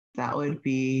that would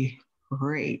be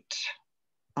great.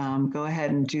 Go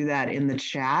ahead and do that in the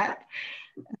chat,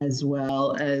 as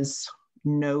well as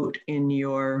note in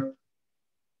your,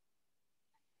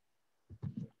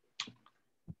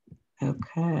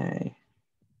 okay.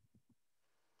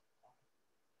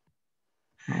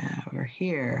 Over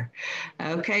here.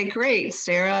 Okay, great,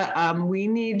 Sarah. We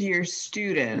need your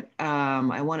student.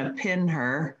 I want to pin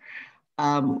her.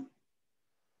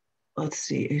 Let's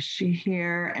see, is she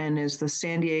here? And is the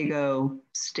San Diego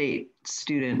State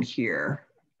student here?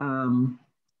 Let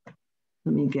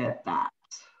me get that.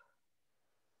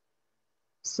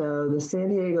 So the San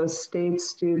Diego State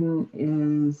student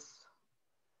is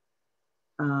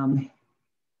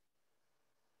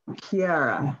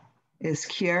Kiara. Is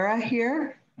Kiara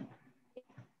here?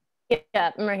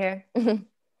 Yeah, I'm right here.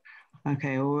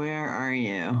 Okay, where are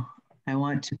you? I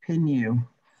want to pin you.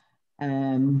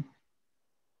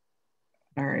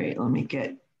 All right, let me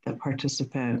get the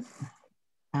participant.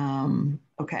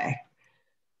 Okay.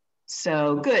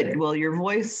 So good. Well, your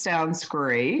voice sounds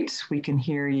great. We can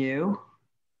hear you.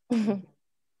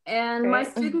 And my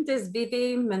student is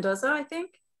Vivi Mendoza, I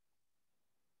think.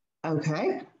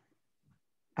 Okay.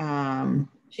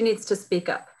 She needs to speak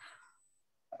up.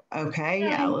 Okay,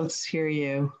 yeah, let's hear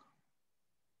you.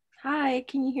 Hi,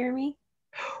 can you hear me?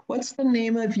 What's the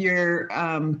name of your,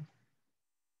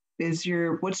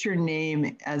 what's your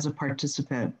name as a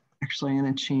participant? Actually, I'm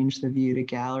gonna change the view to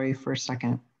gallery for a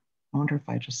second. I wonder if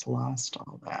I just lost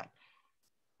all that.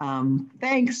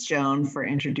 Thanks, Joan, for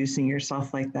introducing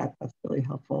yourself like that. That's really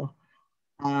helpful.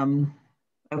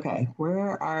 Okay,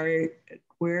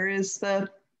 where is the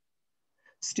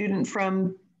student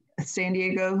from San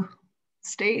Diego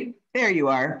State? There you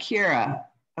are, Kira.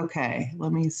 Okay,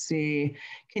 let me see.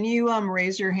 Can you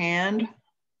raise your hand?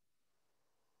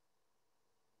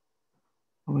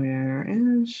 Where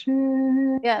is she?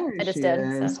 Yeah, there I just she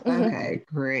did. is. So. Okay,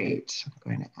 great. I'm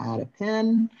going to add a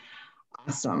pin.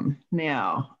 Awesome.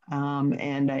 Now,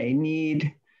 and I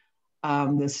need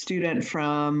the student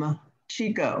from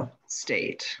Chico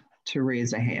State to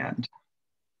raise a hand.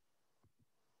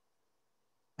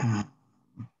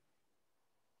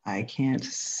 I can't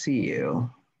see you.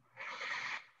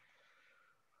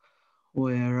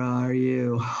 Where are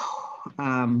you?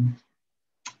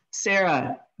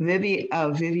 Sarah,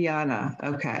 Viviana.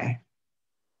 Okay.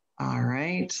 All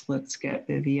right, let's get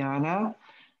Viviana.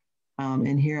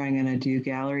 And here I'm gonna do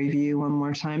gallery view one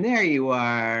more time. There you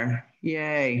are,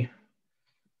 yay.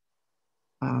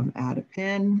 Add a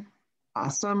pin,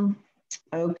 awesome.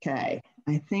 Okay,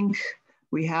 I think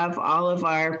we have all of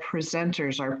our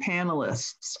presenters, our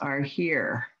panelists are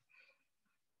here.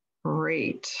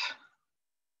 Great,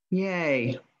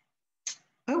 yay.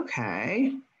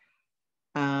 Okay,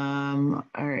 all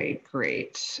right,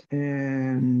 great.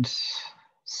 And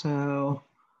so,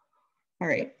 all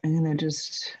right, I'm gonna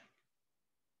just,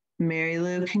 Mary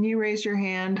Lou, can you raise your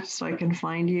hand so I can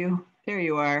find you? There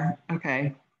you are.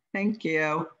 Okay. Thank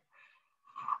you.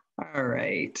 All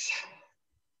right.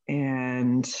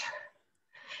 And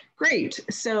great.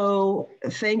 So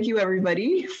thank you,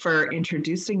 everybody, for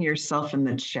introducing yourself in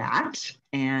the chat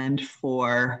and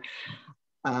for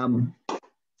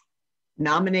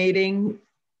nominating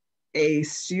a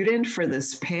student for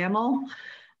this panel.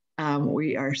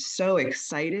 We are so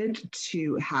excited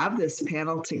to have this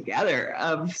panel together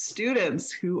of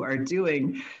students who are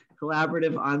doing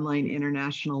collaborative online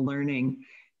international learning.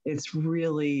 It's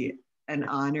really an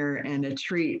honor and a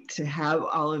treat to have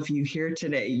all of you here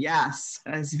today. Yes,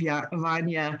 as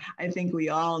Vanya, I think we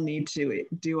all need to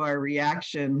do our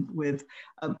reaction with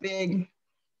a big,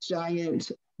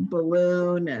 giant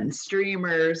balloon and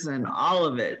streamers and all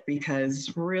of it,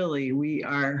 because really we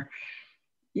are,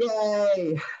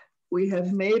 yay. We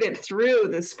have made it through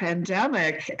this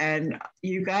pandemic and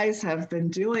you guys have been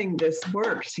doing this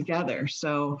work together.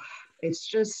 So it's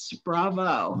just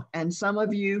bravo. And some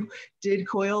of you did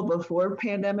COIL before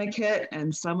pandemic hit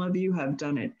and some of you have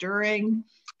done it during.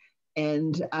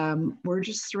 And we're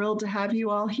just thrilled to have you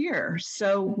all here.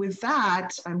 So with that,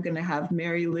 I'm going to have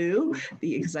Mary Lou,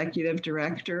 the Executive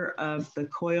Director of the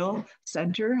COIL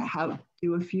Center,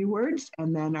 do a few words.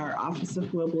 And then our Office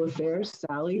of Global Affairs,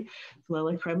 Sally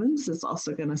Flella-Cremens, is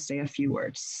also going to say a few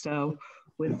words. So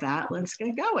with that, let's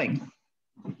get going.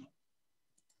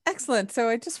 Excellent. So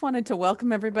I just wanted to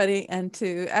welcome everybody and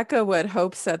to echo what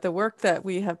Hope said, the work that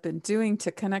we have been doing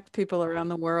to connect people around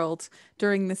the world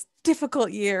during this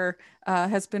difficult year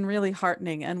has been really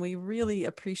heartening, and we really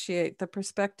appreciate the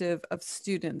perspective of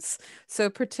students. So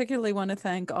particularly want to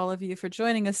thank all of you for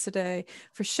joining us today,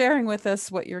 for sharing with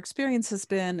us what your experience has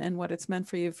been and what it's meant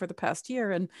for you for the past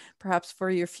year and perhaps for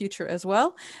your future as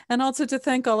well. And also to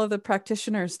thank all of the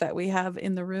practitioners that we have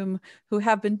in the room who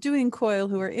have been doing COIL,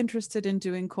 who are interested in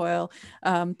doing COIL.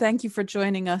 Thank you for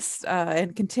joining us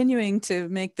and continuing to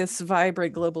make this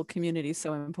vibrant global community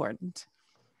so important.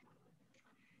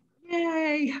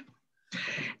 Yay.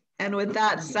 And with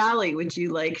that, Sally, would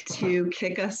you like to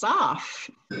kick us off?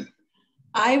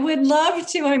 I would love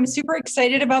to. I'm super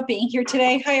excited about being here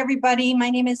today. Hi, everybody. My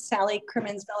name is Sally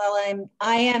Crimmins-Bello.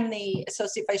 I am the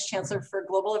Associate Vice Chancellor for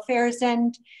Global Affairs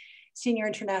and Senior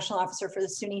International Officer for the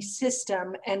SUNY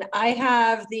system. And I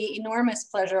have the enormous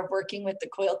pleasure of working with the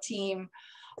COIL team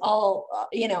all,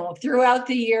 throughout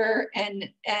the year, and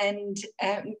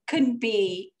couldn't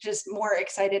be just more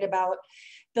excited about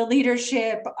the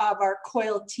leadership of our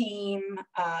COIL team,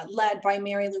 led by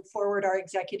Mary Lou Forward, our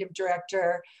Executive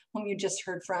Director, whom you just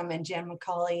heard from, and Jan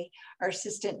McCauley, our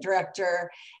Assistant Director,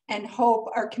 and Hope,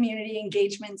 our Community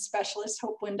Engagement Specialist.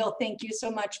 Hope Wendell, thank you so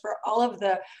much for all of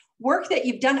the work that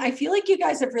you've done. I feel like you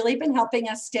guys have really been helping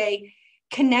us stay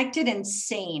connected and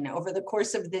sane over the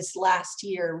course of this last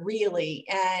year, really.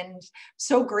 And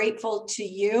so grateful to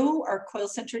you, our COIL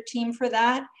Center team, for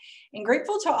that. And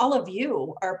grateful to all of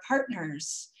you, our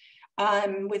partners.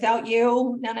 Without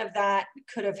you, none of that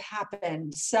could have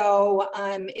happened. So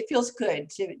it feels good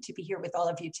to be here with all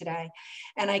of you today.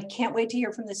 And I can't wait to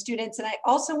hear from the students. And I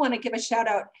also want to give a shout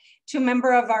out to a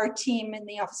member of our team in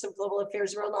the Office of Global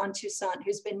Affairs, Roland Toussaint,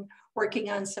 who's been working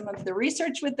on some of the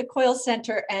research with the COIL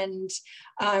Center, and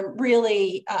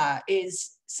really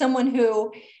is someone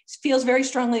who feels very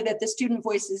strongly that the student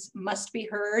voices must be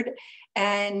heard.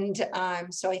 And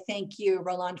so I thank you,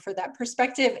 Roland, for that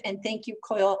perspective. And thank you,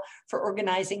 COIL, for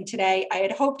organizing today. I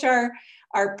had hoped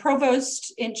our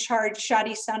provost in charge,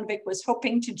 Shadi Sandvik, was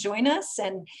hoping to join us,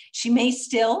 and she may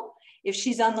still. If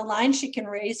she's on the line, she can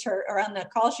raise her, or on the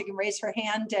call, she can raise her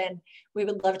hand, and we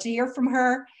would love to hear from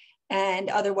her. And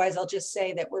otherwise, I'll just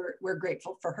say that we're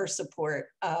grateful for her support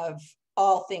of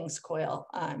all things COIL.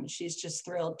 She's just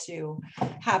thrilled to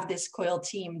have this COIL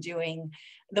team doing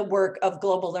the work of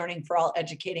global learning for all,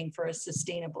 educating for a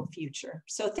sustainable future.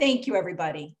 So thank you,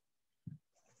 everybody.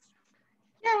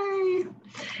 Yay.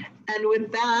 And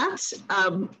with that,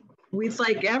 we'd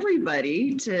like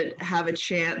everybody to have a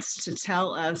chance to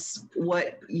tell us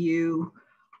what you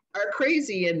are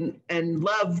crazy and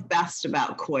love best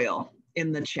about COIL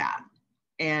in the chat.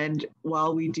 And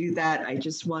while we do that, I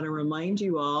just want to remind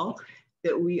you all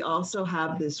that we also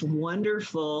have this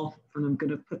wonderful, and I'm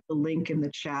going to put the link in the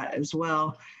chat as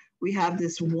well, we have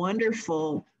this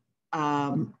wonderful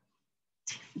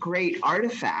great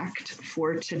artifact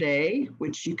for today,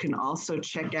 which you can also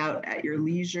check out at your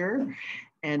leisure.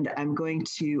 And I'm going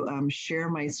to share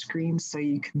my screen so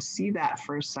you can see that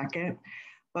for a second.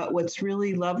 But what's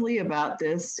really lovely about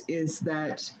this is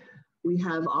that we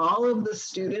have all of the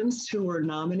students who were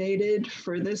nominated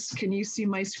for this. Can you see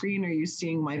my screen? Are you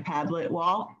seeing my Padlet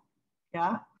wall?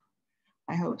 Yeah,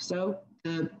 I hope so.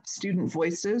 The student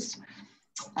voices.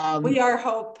 We are,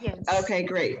 Hope. Yes. Okay,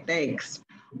 great, thanks.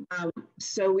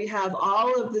 So we have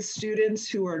all of the students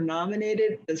who are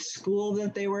nominated, the school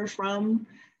that they were from.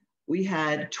 We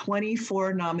had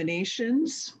 24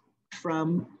 nominations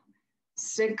from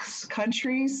 6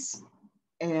 countries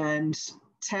and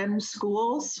 10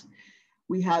 schools.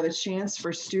 We have a chance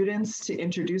for students to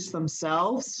introduce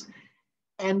themselves.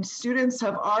 And students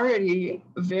have already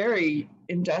very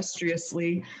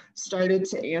industriously started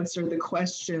to answer the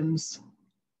questions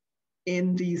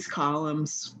in these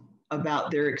columns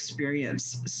about their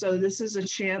experience. So this is a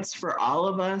chance for all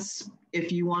of us,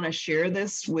 if you want to share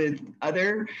this with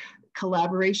other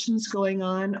collaborations going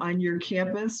on your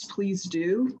campus, please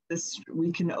do.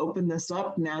 We can open this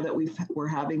up now that we're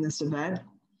having this event.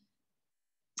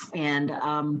 And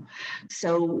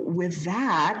so with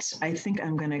that, I think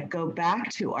I'm going to go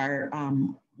back to our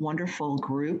wonderful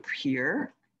group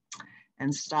here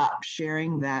and stop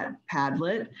sharing that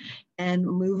Padlet and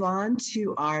move on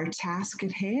to our task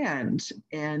at hand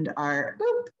and our,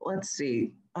 let's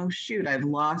see, oh shoot, I've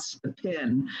lost the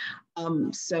pin.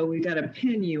 So we got to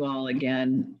pin you all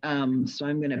again. So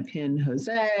I'm going to pin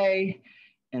Jose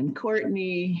and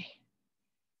Courtney.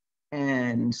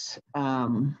 And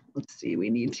let's see,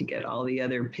 we need to get all the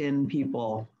other pin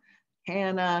people.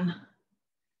 Hannah.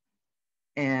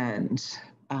 And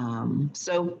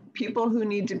so people who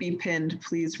need to be pinned,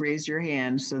 please raise your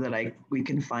hand so that we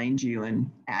can find you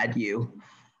and add you.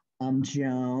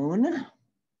 Joan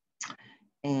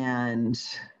and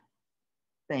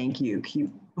Thank you.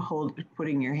 Keep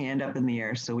putting your hand up in the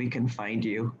air so we can find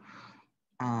you.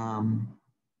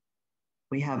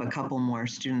 We have a couple more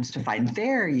students to find.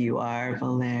 There you are,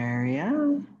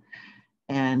 Valeria.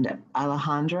 And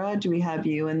Alejandra, do we have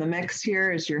you in the mix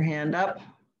here? Is your hand up?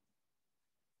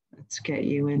 Let's get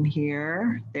you in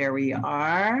here. There we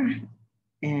are.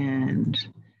 And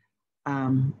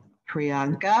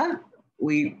Priyanka,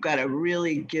 we've got to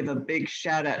really give a big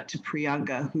shout out to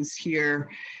Priyanka, who's here.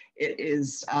 It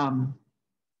is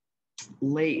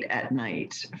late at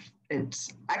night.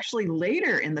 It's actually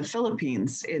later in the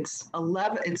Philippines. It's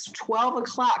 12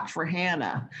 o'clock for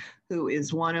Hannah, who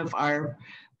is one of our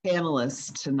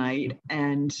panelists tonight.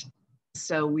 And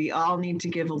so we all need to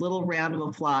give a little round of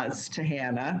applause to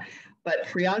Hannah. But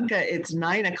Priyanka, it's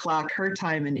 9 o'clock her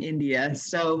time in India.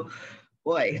 So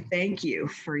boy, thank you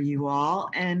for you all.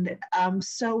 And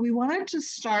so we wanted to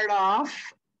start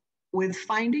off with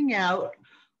finding out,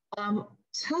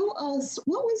 tell us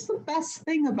what was the best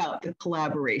thing about the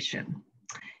collaboration?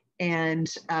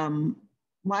 And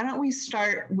why don't we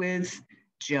start with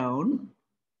Joan?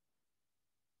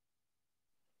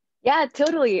 Yeah,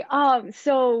 totally.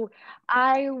 So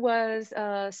I was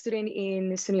a student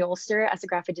in SUNY Ulster as a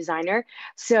graphic designer.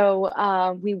 So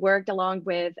we worked along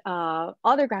with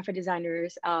other graphic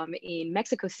designers in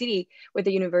Mexico City with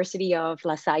the University of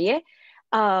La Salle.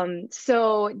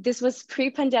 So this was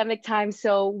pre-pandemic time.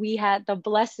 So we had the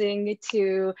blessing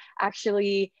to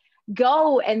actually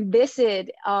go and visit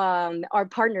our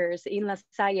partners in La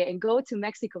Salle and go to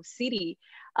Mexico City.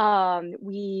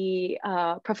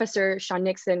 Professor Sean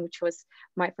Nixon, which was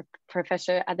my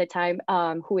professor at the time,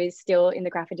 who is still in the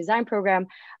graphic design program,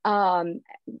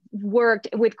 worked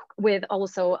with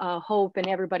also Hope and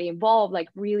everybody involved, like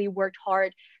really worked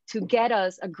hard to get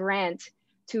us a grant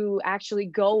to actually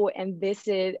go and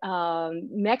visit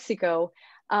Mexico.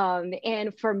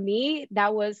 And for me,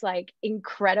 that was like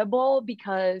incredible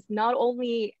because not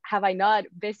only have I not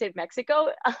visited Mexico,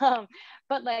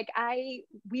 but like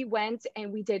we went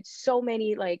and we did so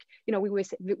many, like, you know,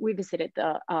 we visited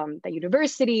the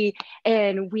university,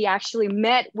 and we actually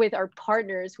met with our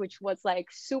partners, which was like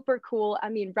super cool. I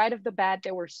mean, right off the bat,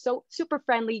 they were so super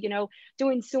friendly, you know,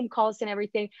 doing Zoom calls and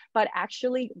everything, but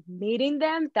actually meeting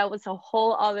them, that was a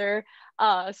whole other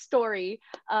story.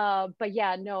 But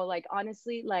yeah, no, like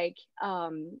honestly, like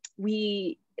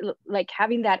we like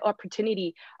having that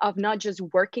opportunity of not just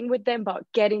working with them, but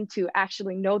getting to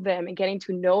actually know them and getting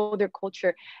to know their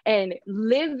culture and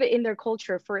live in their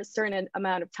culture for a certain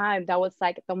amount of time. That was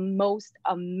like the most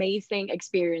amazing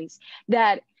experience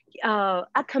that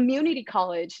a community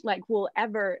college like will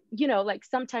ever, you know, like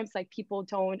sometimes like people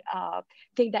don't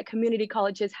think that community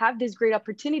colleges have these great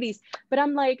opportunities, but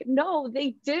I'm like, no,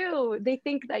 they do. They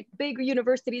think like big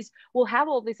universities will have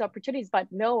all these opportunities, but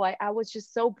no, I was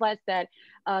just so blessed that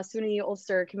SUNY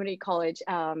Ulster Community College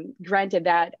granted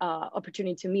that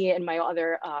opportunity to me and my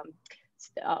other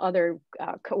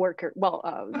co-worker,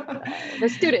 the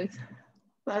students.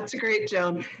 That's great,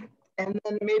 Joan. And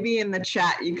then maybe in the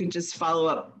chat, you could just follow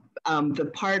up the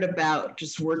part about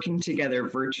just working together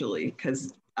virtually,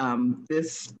 because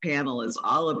this panel is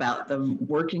all about the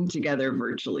working together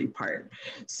virtually part.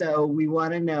 So we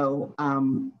want to know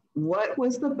what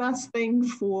was the best thing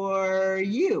for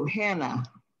you, Hannah?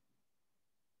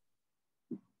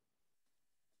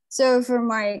 So for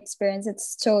my experience,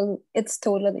 it's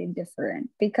totally different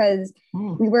because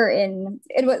we were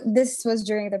this was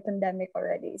during the pandemic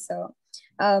already. So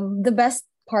the best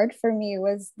part for me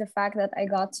was the fact that I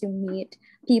got to meet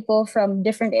people from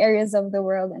different areas of the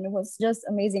world, and it was just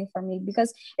amazing for me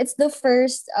because it's the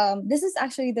first, this is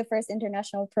actually the first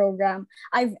international program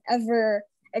I've ever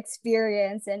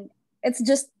experienced, and it's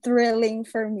just thrilling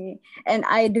for me. And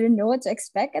I didn't know what to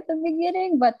expect at the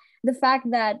beginning, but the fact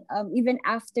that even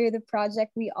after the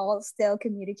project, we all still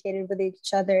communicated with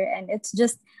each other, and it's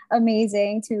just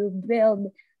amazing to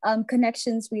build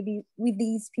connections with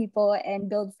these people and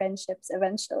build friendships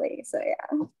eventually. So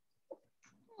yeah.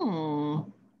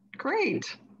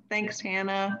 Great. Thanks,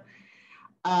 Hannah.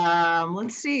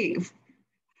 Let's see.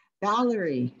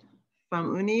 Valerie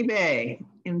from UNIBE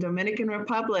in Dominican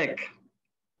Republic.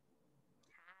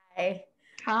 Hi.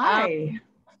 Hi.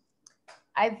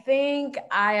 I think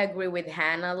I agree with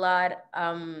Hannah a lot.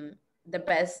 The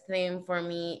best thing for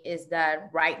me is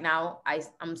that right now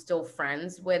I'm still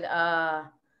friends with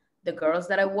the girls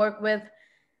that I work with.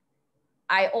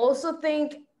 I also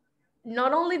think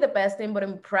not only the best thing, but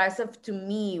impressive to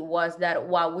me was that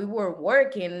while we were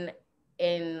working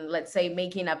in, let's say,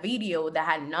 making a video that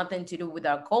had nothing to do with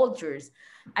our cultures,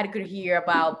 I could hear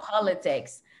about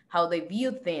politics, how they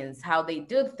view things, how they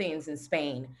do things in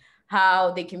Spain,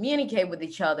 how they communicate with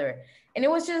each other. And it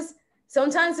was just,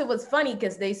 sometimes it was funny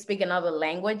because they speak another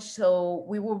language. So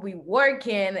we would be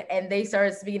working and they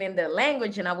started speaking in their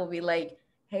language and I would be like,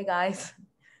 hey guys,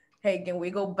 hey, can we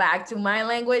go back to my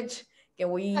language?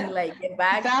 Can we like get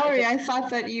back? Valerie, I thought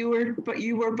that you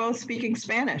were both speaking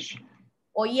Spanish.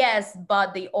 Oh yes,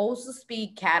 but they also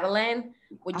speak Catalan,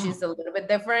 which is a little bit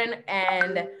different.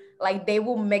 And like they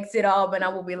will mix it up and I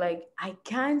will be like, I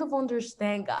kind of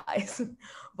understand guys,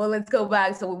 but let's go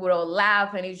back. So we would all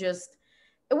laugh and it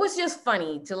was just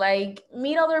funny to like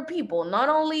meet other people, not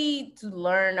only to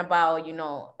learn about,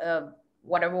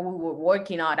 whatever we were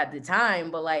working on at the time,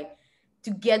 but like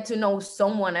to get to know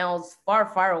someone else far,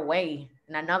 far away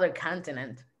in another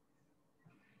continent.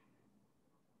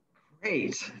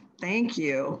 Great, thank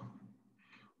you.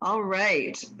 All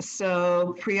right,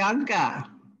 so Priyanka,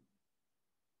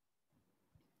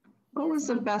 what was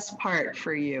the best part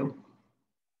for you?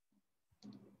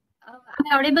 Am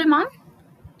I audible, ma'am?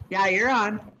 Yeah, you're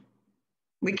on.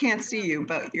 We can't see you,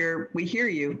 but we hear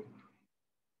you.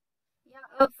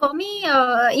 For me,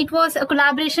 it was a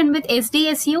collaboration with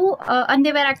SDSU, and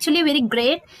they were actually very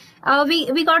great.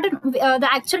 We got the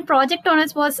actual project on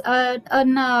us was a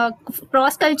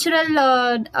cross-cultural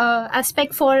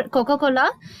aspect for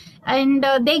Coca-Cola, and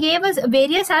they gave us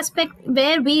various aspects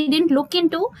where we didn't look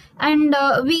into, and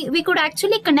we could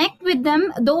actually connect with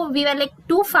them, though we were like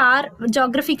too far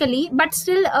geographically, but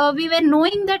still we were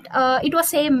knowing that it was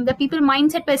same, the people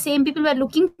mindset was same, people were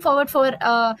looking forward for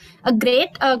a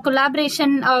great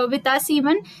collaboration with us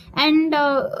even, and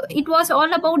it was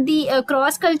all about the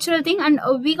cross-cultural thing, and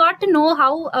we got to know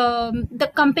how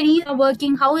the companies are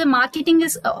working, how the marketing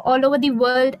is all over the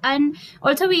world, and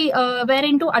also we were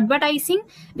into advertising,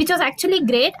 which was actually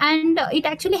great, and it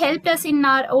actually helped us in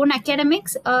our own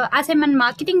academics. As I'm in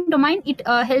marketing domain, it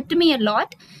helped me a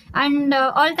lot, and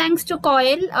all thanks to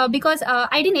COIL, because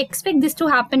I didn't expect this to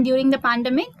happen during the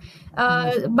pandemic,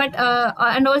 but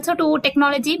and also to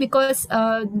technology, because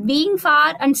being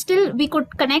far and still we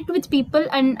could connect with people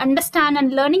and understand,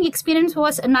 and learning experience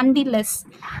was nonetheless.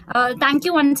 Thank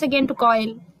you once again to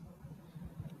COIL.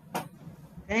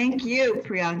 Thank you,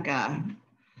 Priyanka.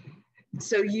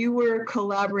 So you were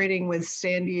collaborating with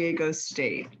San Diego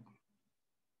State.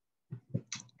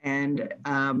 And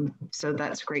so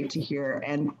that's great to hear.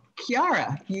 And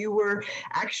Chiara, you were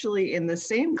actually in the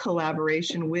same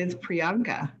collaboration with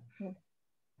Priyanka.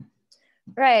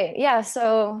 Right, yeah,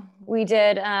 so we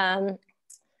did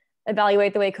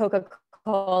evaluate the way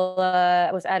Coca-Cola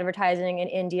was advertising in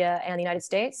India and the United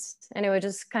States. And it was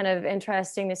just kind of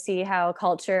interesting to see how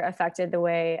culture affected the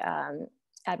way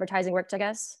advertising worked, I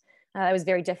guess. It was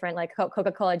very different. Like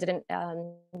Coca-Cola didn't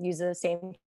use the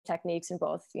same techniques in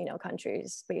both,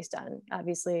 countries based on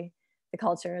obviously the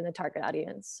culture and the target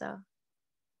audience.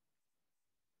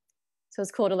 So it's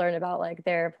cool to learn about like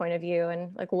their point of view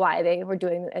and like why they were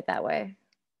doing it that way.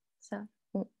 So.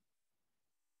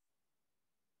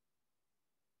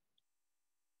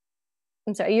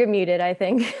 I'm sorry, you're muted, I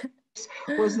think.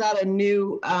 Was that a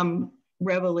new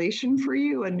revelation for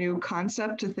you, a new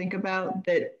concept to think about,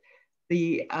 that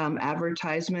the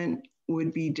advertisement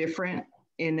would be different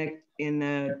in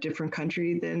a different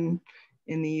country than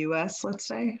in the US, let's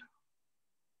say?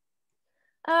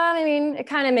 I mean, it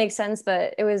kind of makes sense,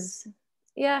 but it was,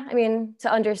 yeah, I mean,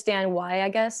 to understand why, I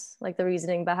guess, like the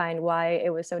reasoning behind why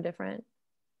it was so different.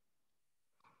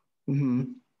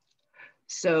 Mm-hmm.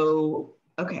 So,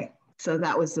 okay. So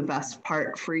that was the best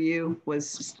part for you,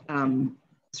 was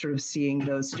sort of seeing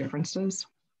those differences?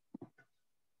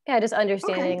 Yeah, just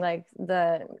understanding like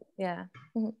yeah.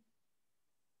 Mm-hmm.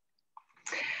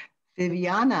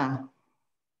 Viviana,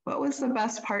 what was the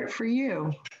best part for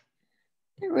you?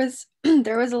 There was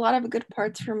a lot of good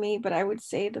parts for me, but I would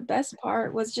say the best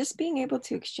part was just being able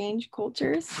to exchange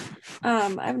cultures.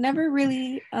 I've never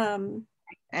really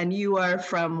And you are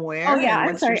from where? Oh yeah,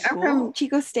 I'm sorry. I'm from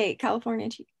Chico State, California,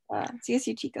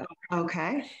 CSU Chico.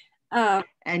 Okay.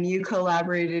 And you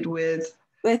collaborated with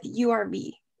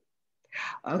URV.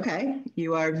 Okay,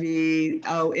 URV,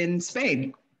 oh, in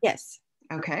Spain. Yes.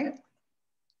 Okay.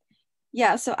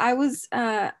 Yeah, so I was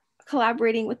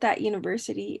collaborating with that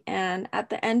university, and at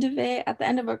the end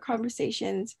of our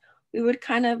conversations, we would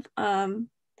kind of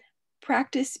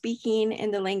practice speaking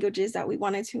in the languages that we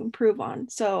wanted to improve on.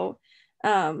 So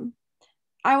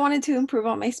I wanted to improve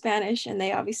on my Spanish, and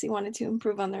they obviously wanted to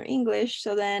improve on their English.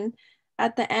 So then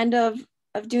at the end of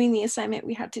doing the assignment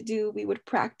we would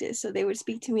practice. So they would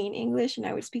speak to me in English and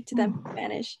I would speak to them in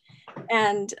Spanish.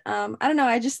 And I don't know,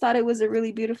 I just thought it was a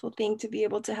really beautiful thing to be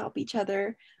able to help each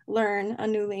other learn a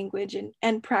new language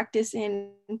and practice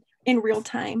in real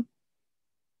time.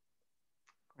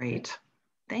 Great,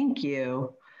 thank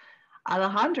you.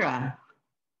 Alejandra,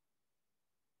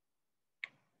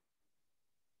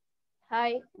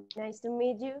 Hi, nice to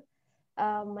meet you.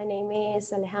 My name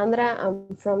is Alejandra.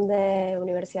 I'm from the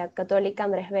Universidad Católica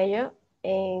Andrés Bello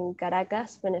in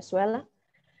Caracas, Venezuela.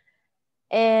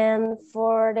 And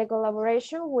for the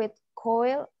collaboration with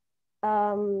COIL,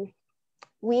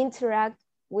 we interact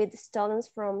with students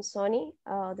from SUNY,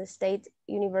 the State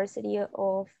University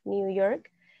of New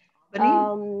York.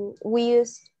 We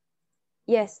used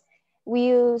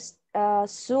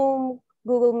Zoom,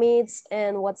 Google Meets,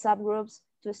 and WhatsApp groups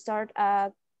to start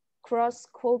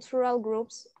cross-cultural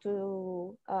groups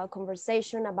to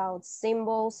conversation about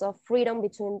symbols of freedom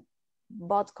between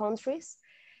both countries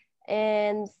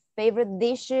and favorite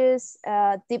dishes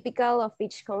typical of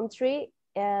each country.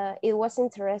 It was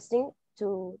interesting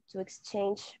to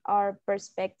exchange our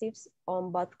perspectives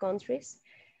on both countries.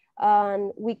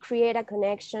 And we create a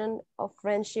connection of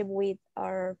friendship with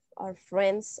our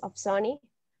friends of SUNY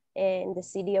in the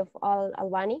city of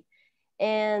Albany.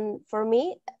 And for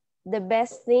me, the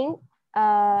best thing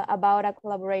about a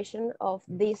collaboration of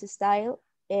this style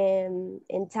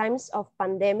in times of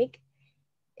pandemic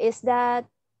is that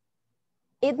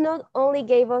it not only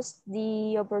gave us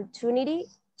the opportunity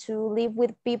to live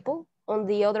with people on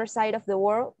the other side of the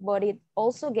world, but it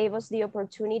also gave us the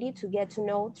opportunity to get to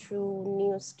know through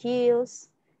new skills,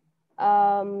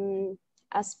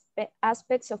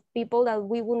 aspects of people that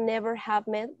we would never have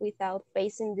met without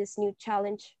facing this new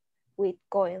challenge with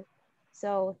COIL.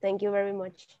 So thank you very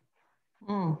much.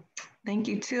 Thank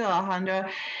you too, Alejandra.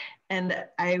 And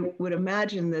I would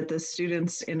imagine that the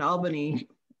students in Albany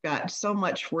got so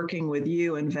much working with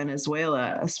you in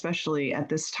Venezuela, especially at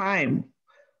this time.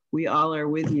 We all are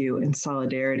with you in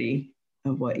solidarity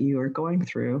of what you are going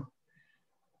through.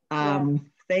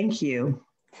 Thank you.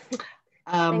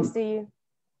 Thanks to you.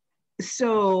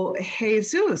 So,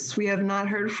 Jesus, we have not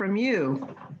heard from you.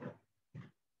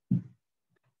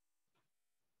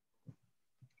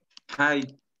 Hi.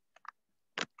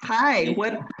 Hi,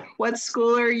 what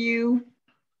school are you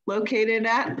located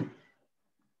at?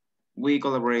 We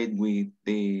collaborate with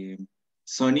the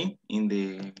SUNY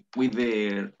with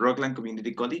the Rockland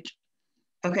Community College.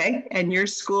 Okay, and your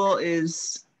school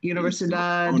is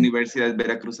Universidad? Universidad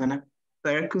Veracruzana.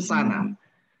 Veracruzana.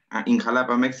 In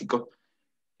Xalapa, Mexico.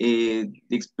 The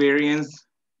experience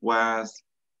was,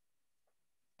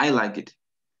 I like it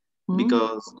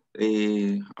because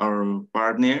our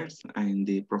partners and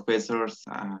the professors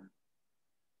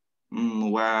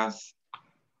was,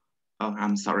 oh,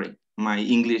 I'm sorry, my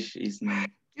English is not.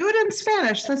 Do it in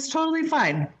Spanish, that's totally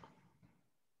fine.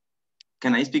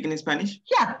 Can I speak in Spanish?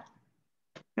 Yeah,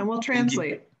 and we'll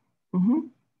translate.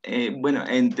 Bueno,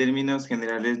 en términos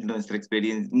generales, nuestra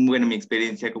experiencia, bueno, mi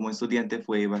experiencia como estudiante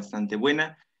fue bastante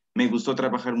buena. Me gustó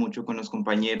trabajar mucho con los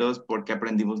compañeros porque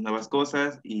aprendimos nuevas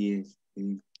cosas y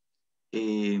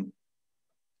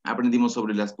aprendimos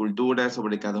sobre las culturas,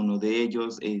 sobre cada uno de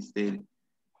ellos.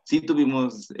 Sí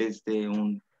tuvimos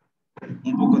un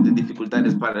poco de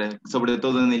dificultades sobre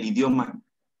todo en el idioma.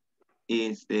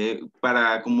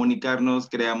 Para comunicarnos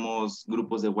creamos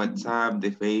grupos de WhatsApp,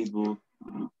 de Facebook.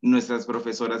 Nuestras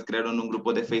profesoras crearon un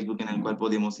grupo de Facebook en el cual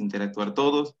podíamos interactuar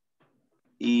todos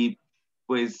y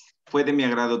pues fue de mi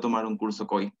agrado tomar un curso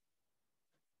COIL.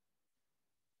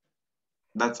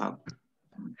 That's all.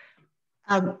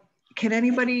 Can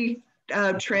anybody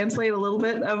translate a little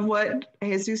bit of what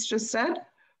Jesus just said?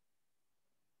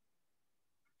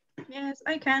 Yes,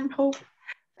 I can. Hope.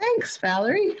 Thanks,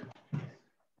 Valerie.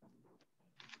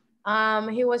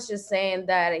 He was just saying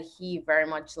that he very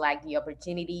much liked the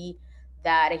opportunity,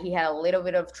 that he had a little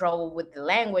bit of trouble with the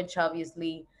language,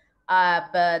 obviously,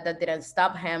 but that didn't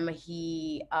stop him.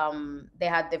 They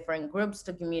had different groups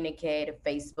to communicate,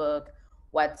 Facebook,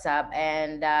 WhatsApp,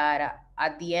 and that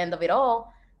at the end of it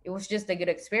all, it was just a good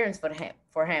experience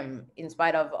for him in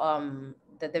spite of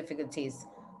the difficulties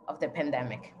of the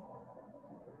pandemic.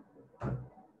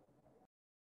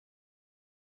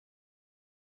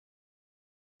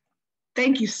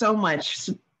 Thank you so much.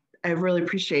 I really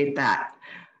appreciate that.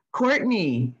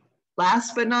 Courtney,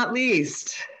 last but not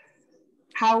least,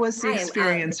 how was the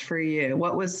experience for you?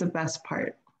 What was the best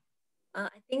part? I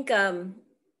think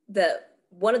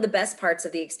one of the best parts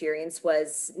of the experience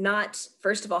was not,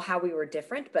 first of all, how we were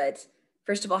different, but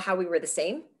first of all, how we were the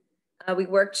same.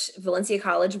 Valencia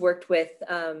College worked with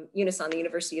UNISON, the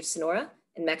University of Sonora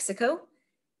in Mexico.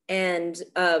 And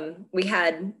we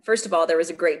had, first of all, there was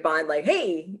a great bond, like,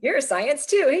 hey, you're a science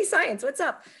too. Hey, science, what's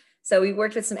up? So we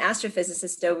worked with some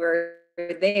astrophysicists over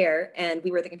there, and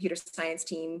we were the computer science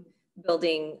team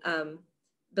building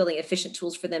efficient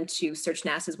tools for them to search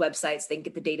NASA's websites. They can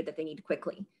get the data that they need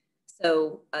quickly.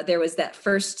 So there was that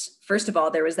first of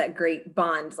all, there was that great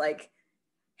bond, like,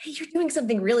 hey, you're doing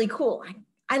something really cool.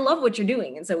 I love what you're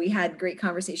doing. And so we had great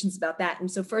conversations about that.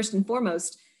 And so first and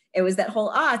foremost, it was that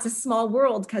whole, it's a small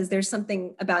world because there's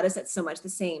something about us that's so much the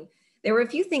same. There were a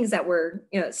few things that were,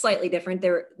 slightly different.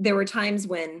 There were times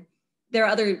when there are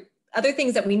other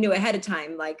things that we knew ahead of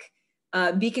time, like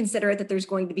be considerate that there's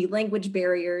going to be language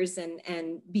barriers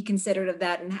and be considerate of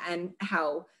that and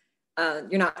how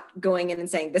you're not going in and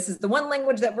saying, this is the one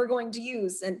language that we're going to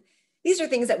use. And these are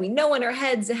things that we know in our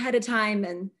heads ahead of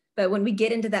time. But when we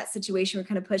get into that situation, we're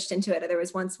kind of pushed into it. There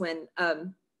was once when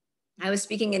I was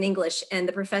speaking in English and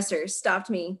the professor stopped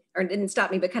me, or didn't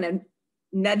stop me, but kind of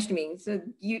nudged me. So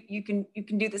you can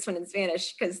do this one in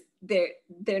Spanish because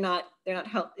they're not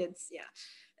help. It's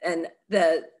And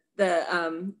the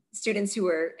students who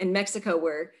were in Mexico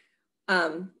were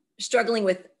struggling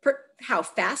with how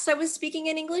fast I was speaking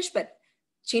in English, but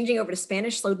changing over to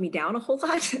Spanish slowed me down a whole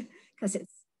lot because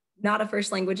it's not a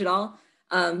first language at all.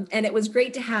 And it was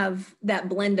great to have that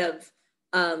blend of,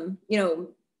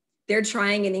 they're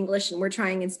trying in English and we're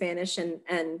trying in Spanish,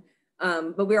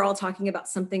 but we're all talking about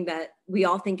something that we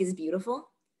all think is beautiful.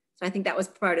 So I think that was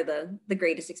part of the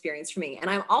greatest experience for me. And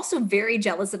I'm also very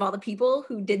jealous of all the people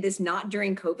who did this not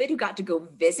during COVID, who got to go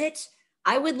visit.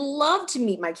 I would love to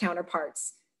meet my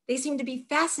counterparts. They seem to be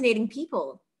fascinating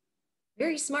people.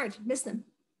 Very smart, miss them.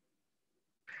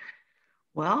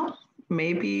 Well,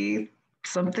 maybe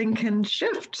something can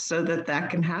shift so that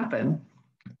can happen.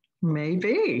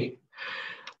 Maybe.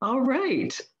 All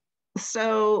right.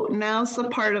 So now's the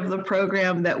part of the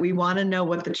program that we want to know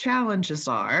what the challenges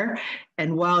are.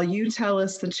 And while you tell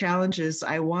us the challenges,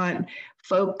 I want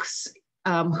folks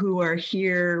who are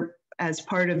here as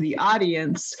part of the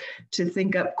audience to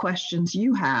think up questions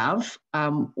you have.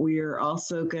 We are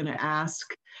also going to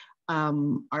ask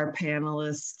our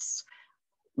panelists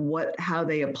how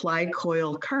they apply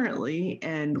COIL currently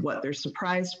and what they're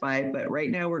surprised by, but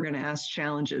right now we're going to ask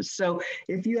challenges. So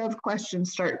if you have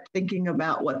questions, start thinking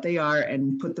about what they are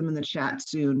and put them in the chat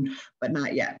soon, but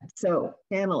not yet. So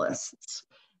panelists,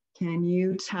 can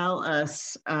you tell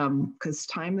us, because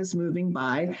time is moving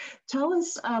by, tell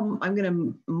us, I'm going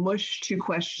to mush two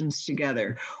questions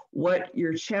together, what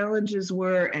your challenges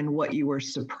were and what you were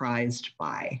surprised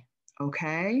by,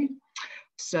 okay?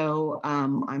 So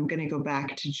I'm going to go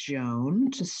back to Joan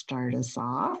to start us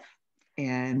off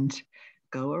and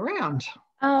go around.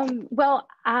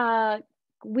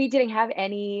 We didn't have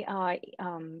any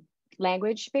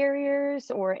language barriers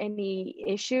or any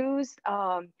issues.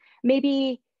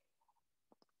 Maybe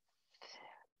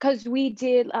because we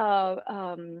did,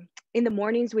 in the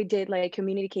mornings, we did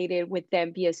communicated with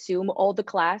them via Zoom, all the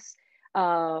graphic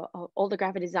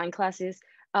design classes.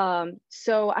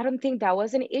 So I don't think that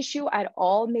was an issue at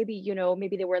all. Maybe,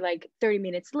 maybe they were 30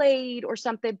 minutes late or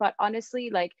something, but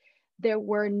honestly, there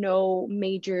were no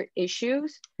major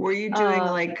issues. Were you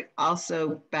doing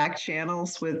also back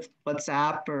channels with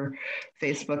WhatsApp or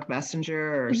Facebook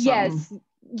Messenger or something?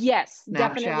 Yes, Snapchat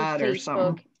definitely or Facebook.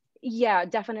 Something? Yeah,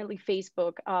 definitely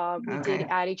Facebook. We did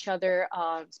add each other,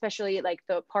 especially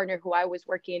the partner who I was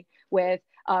working with.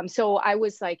 So I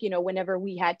was whenever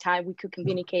we had time, we could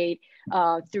communicate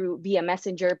via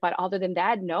Messenger. But other than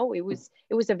that, no, it was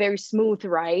a very smooth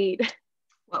ride.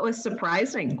 What was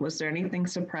surprising? Was there anything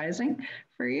surprising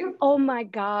for you? Oh my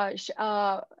gosh,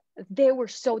 they were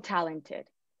so talented.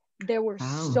 They were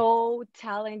so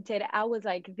talented. I was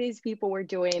like, these people were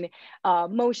doing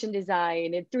motion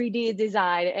design and 3D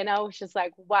design. And I was just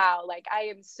like, wow, I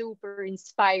am super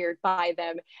inspired by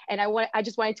them. And I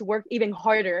just wanted to work even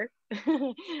harder.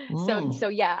 So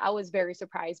yeah, I was very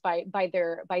surprised by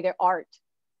their art.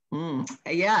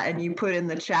 Yeah, and you put in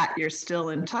the chat, you're still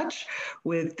in touch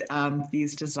with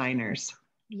these designers.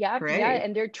 Yeah,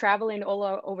 and they're traveling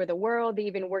all over the world.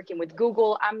 They've been working with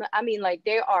Google.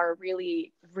 They are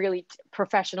really, really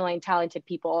professional and talented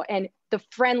people, and the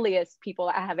friendliest people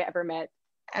I have ever met.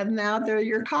 And now they're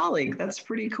your colleague. That's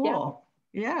pretty cool.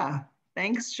 Yeah.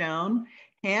 Thanks, Joan.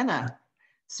 Hannah,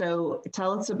 so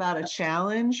tell us about a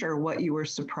challenge or what you were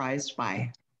surprised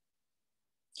by.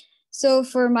 So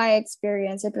for my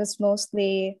experience, it was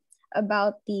mostly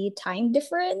about the time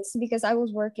difference because I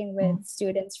was working with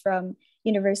students from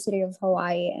University of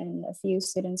Hawaii and a few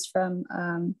students from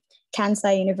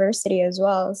Kansai University as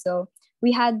well. So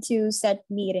we had to set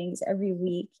meetings every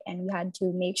week and we had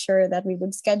to make sure that we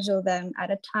would schedule them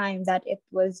at a time that it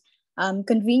was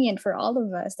convenient for all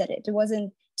of us, that it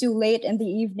wasn't too late in the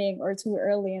evening or too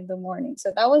early in the morning.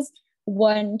 So that was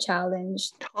one challenge.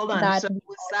 Hold on, so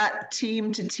was that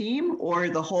team to team or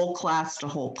the whole class to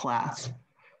whole class?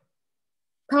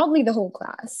 Probably the whole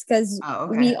class, because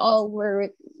we all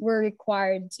were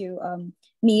required to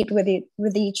meet with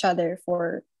each other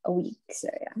for a week. So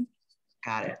yeah.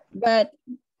 Got it. But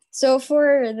So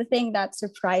for the thing that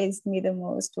surprised me the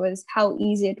most was how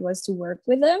easy it was to work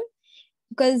with them.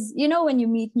 Because, you know, when you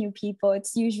meet new people,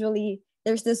 it's usually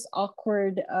there's this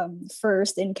awkward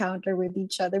first encounter with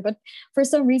each other. But for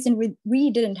some reason,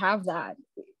 we didn't have that.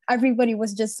 Everybody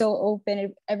was just so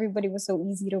open. Everybody was so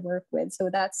easy to work with. So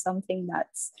that's something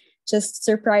that's just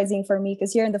surprising for me,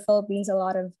 because here in the Philippines, a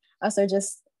lot of us are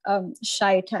just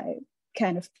shy type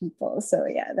kind of people. So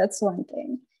yeah, that's one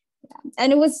thing. Yeah.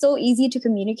 And it was so easy to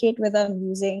communicate with them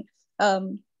using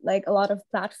like a lot of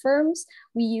platforms.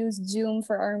 We used Zoom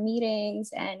for our meetings,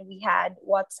 and we had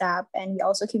WhatsApp, and we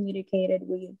also communicated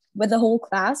with the whole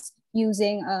class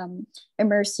using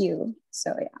Immerse.U.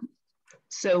 So yeah.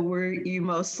 So were you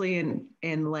mostly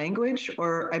in language,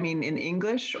 or I mean in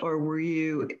English, or were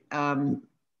you,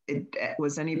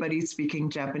 was anybody speaking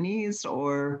Japanese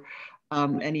or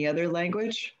any other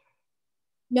language?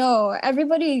 No,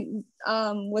 everybody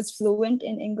was fluent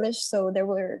in English, so there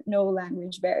were no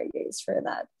language barriers for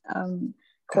that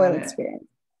COIL experience.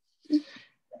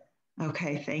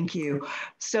 Okay, thank you.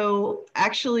 So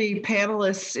actually,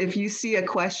 panelists, if you see a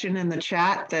question in the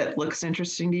chat that looks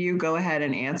interesting to you, go ahead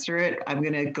and answer it. I'm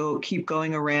going to keep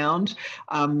going around.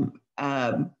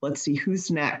 Let's see, who's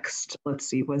next? Let's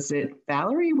see, was it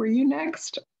Valerie? Were you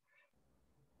next?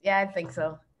 Yeah, I think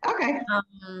so. Okay.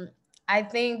 I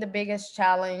think the biggest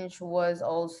challenge was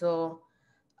also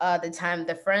the time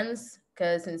difference,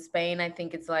 because in Spain, I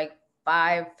think it's like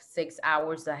 5-6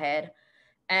 hours ahead.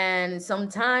 And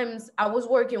sometimes I was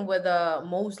working with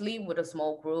mostly with a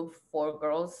small group, 4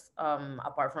 girls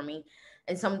apart from me.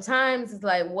 And sometimes it's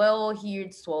like, well, here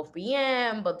it's 12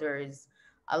 p.m., but there's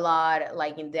a lot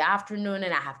like in the afternoon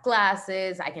and I have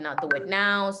classes. I cannot do it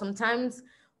now. Sometimes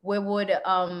we would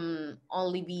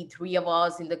only be 3 of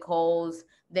us in the calls.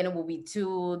 Then it will be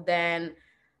 2. Then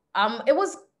it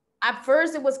was, at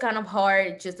first it was kind of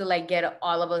hard just to like get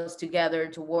all of us together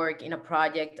to work in a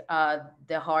project.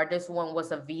 The hardest one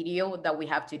was a video that we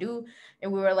have to do.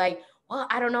 And we were like, well,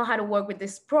 I don't know how to work with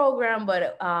this program,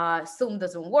 but Zoom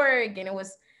doesn't work. And it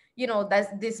was, you know, that's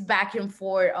this back and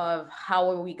forth of how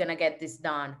are we gonna get this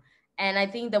done. And I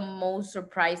think the most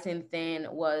surprising thing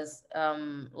was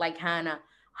like Hannah,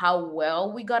 how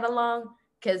well we got along,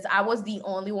 because I was the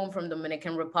only one from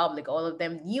Dominican Republic. All of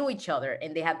them knew each other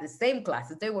and they had the same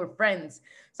classes. They were friends.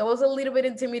 So I was a little bit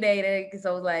intimidated because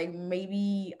I was like,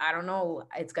 maybe, I don't know,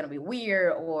 it's going to be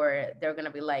weird, or they're going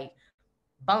to be like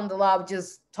bundled up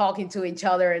just talking to each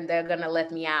other and they're going to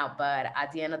let me out. But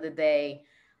at the end of the day,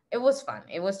 it was fun.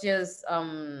 It was just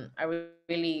a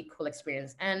really cool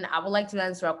experience. And I would like to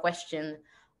answer a question.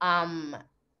 Yowen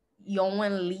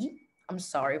Lee, I'm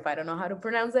sorry if I don't know how to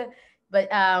pronounce it, but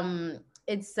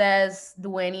it says,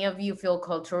 do any of you feel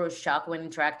cultural shock when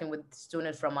interacting with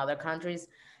students from other countries?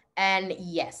 And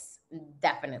yes,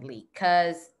 definitely.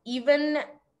 Because even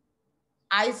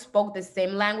I spoke the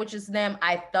same language as them,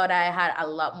 I thought I had a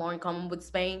lot more in common with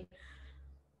Spain.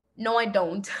 No, I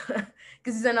don't,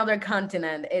 because it's another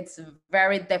continent. It's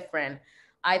very different.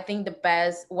 I think the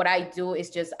best, what I do is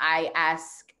just I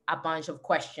ask a bunch of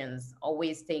questions,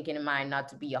 always thinking in mind not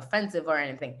to be offensive or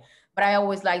anything. But I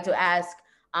always like to ask,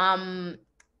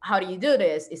 how do you do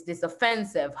this? Is this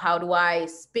offensive? How do I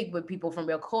speak with people from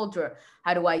your culture?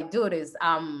 How do I do this?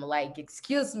 Like,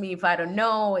 excuse me if I don't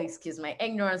know, excuse my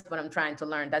ignorance, but I'm trying to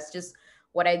learn. That's just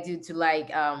what I do to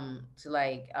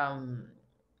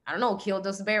I don't know, kill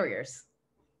those barriers.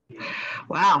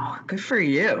 Wow, good for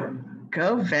you.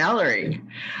 Go, Valerie.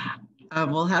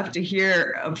 We'll have to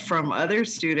hear from other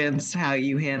students how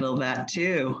you handle that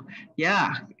too.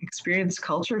 Yeah, experience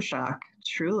culture shock,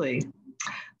 truly.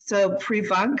 So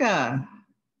Priyanka.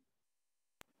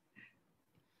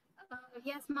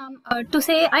 Yes, ma'am. To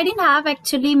say, I didn't have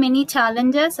actually many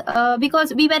challenges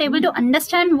because we were able to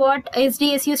understand what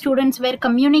SDSU students were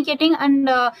communicating, and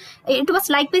it was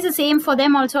likewise the same for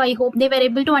them also. I hope they were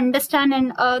able to understand,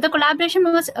 and the collaboration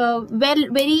was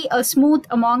very smooth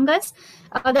among us.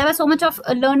 There was so much of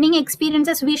learning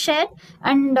experiences we shared,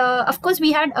 and of course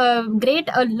we had great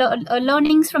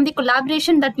learnings from the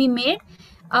collaboration that we made.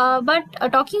 But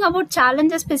talking about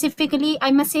challenges specifically,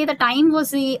 I must say the time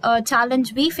was the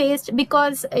challenge we faced,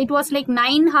 because it was like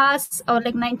 9 hours or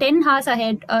like 10 hours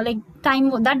ahead, like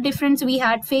time, that difference we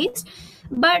had faced.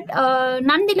 But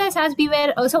nonetheless, as we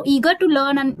were so eager to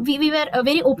learn, and we were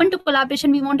very open to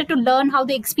collaboration, we wanted to learn how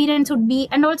the experience would be,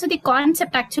 and also the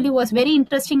concept actually was very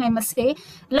interesting, I must say.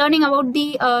 Learning about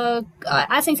the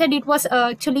as I said, it was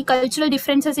actually cultural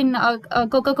differences in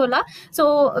Coca-Cola.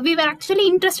 So we were actually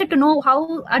interested to know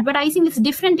how advertising is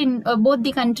different in both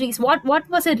the countries. What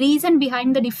was the reason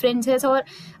behind the differences? Or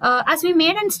as we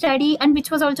made and study, and which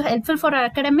was also helpful for our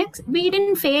academics, we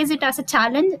didn't face it as a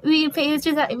challenge. We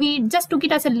just took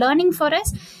it as a learning for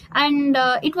us, and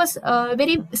it was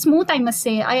very smooth, I must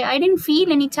say. I didn't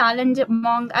feel any challenge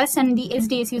among us and the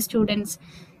SDSU students.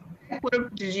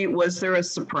 Was there a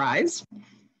surprise?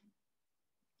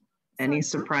 Any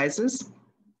surprises?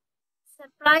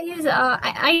 Surprise,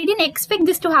 I didn't expect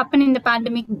this to happen in the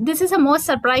pandemic. This is a most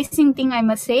surprising thing, I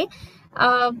must say.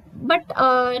 But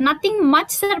nothing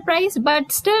much surprise,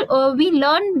 but still we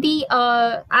learned the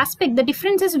the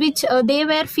differences which they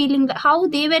were feeling, how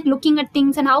they were looking at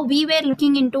things, and how we were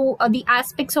looking into the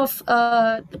aspects of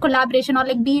collaboration, or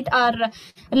like be it our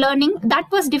learning. That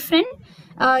was different.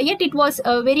 Yet it was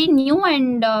very new,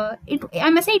 and I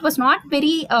must say it was not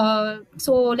very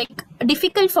so like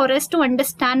difficult for us to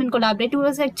understand and collaborate. It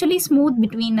was actually smooth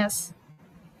between us.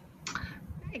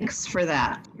 Thanks for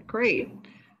that. Great.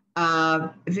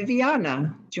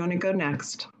 Viviana, do you want to go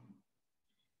next?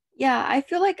 Yeah, I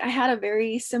feel like I had a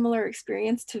very similar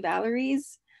experience to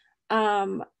Valerie's.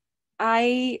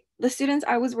 The students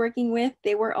I was working with,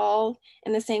 they were all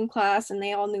in the same class and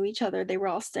they all knew each other. They were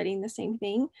all studying the same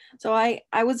thing. So I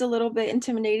was a little bit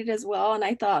intimidated as well. And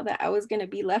I thought that I was going to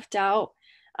be left out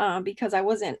because I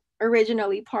wasn't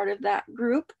originally part of that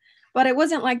group, but it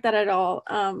wasn't like that at all.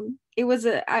 It was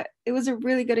a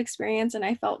really good experience, and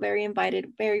I felt very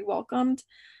invited, very welcomed.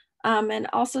 And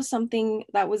also something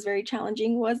that was very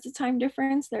challenging was the time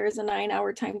difference. There is a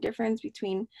 9-hour time difference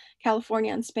between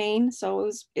California and Spain.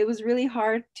 So it was really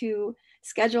hard to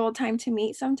schedule a time to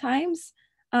meet sometimes,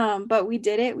 but we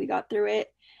did it, we got through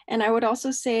it. And I would also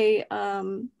say,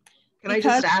 can I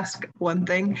just ask one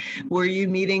thing? Were you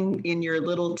meeting in your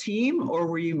little team, or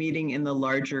were you meeting in the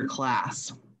larger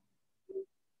class?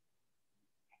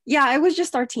 Yeah, it was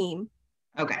just our team.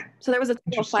 Okay. So there was a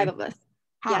total of 5 of us.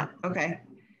 Huh, yeah. Okay.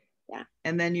 Yeah.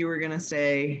 And then you were going to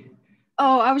say?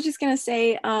 Oh, I was just going to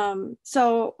say,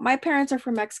 so my parents are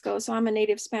from Mexico, so I'm a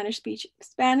native Spanish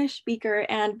speaker.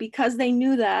 And because they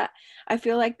knew that, I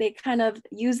feel like they kind of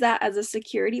use that as a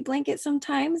security blanket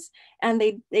sometimes. And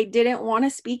they didn't want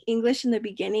to speak English in the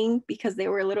beginning because they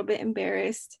were a little bit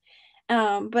embarrassed.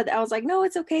 But I was like, no,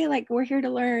 it's okay. Like, we're here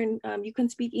to learn. You can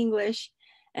speak English.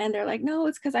 And they're like, no,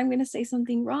 it's because I'm going to say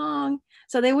something wrong.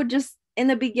 So they would just, in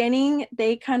the beginning,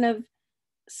 they kind of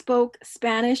spoke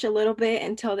Spanish a little bit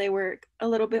until they were a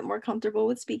little bit more comfortable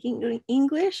with speaking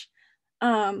English.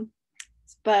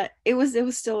 But it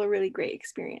was still a really great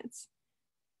experience.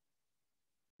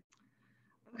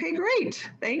 Okay,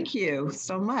 great. Thank you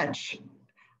so much.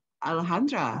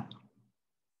 Alejandra.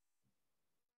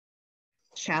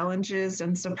 Challenges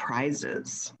and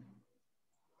surprises.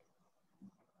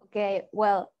 Okay,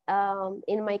 well,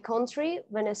 in my country,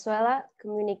 Venezuela,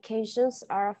 communications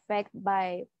are affected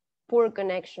by poor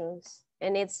connections,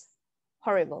 and it's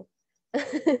horrible.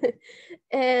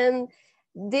 And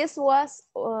this was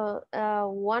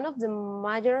one of the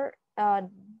major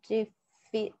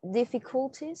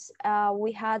difficulties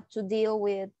we had to deal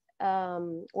with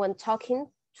when talking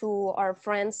to our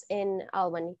friends in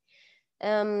Albany.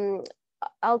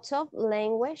 Out of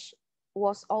language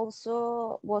was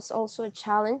also a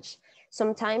challenge,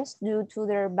 sometimes due to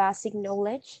their basic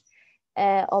knowledge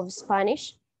of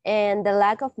Spanish and the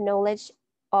lack of knowledge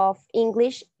of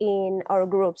English in our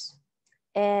groups.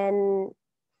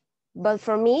 But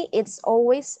for me, it's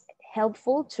always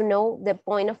helpful to know the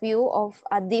point of view of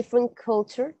a different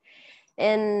culture.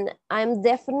 And I'm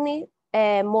definitely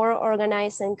more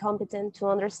organized and competent to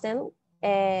understand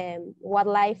what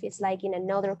life is like in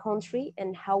another country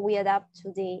and how we adapt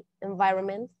to the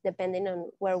environment depending on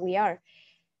where we are.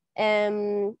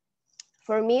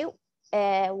 For me,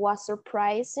 was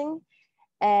surprising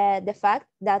the fact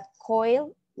that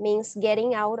COIL means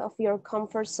getting out of your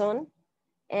comfort zone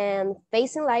and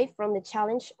facing life from the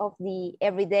challenge of the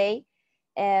everyday,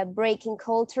 breaking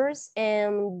cultures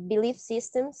and belief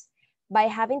systems by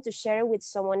having to share with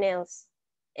someone else.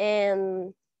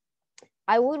 And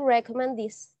I would recommend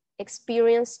this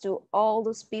experience to all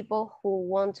those people who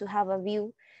want to have a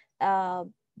view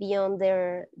beyond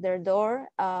their door,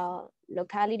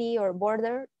 locality or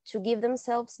border, to give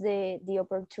themselves the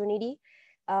opportunity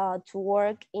to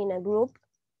work in a group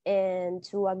and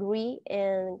to agree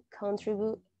and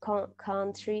contribute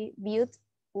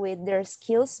with their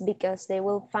skills because they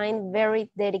will find very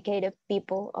dedicated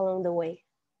people along the way.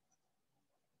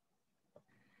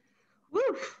 Woo.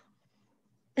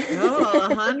 Oh,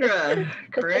 Alejandra,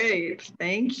 great,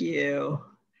 thank you.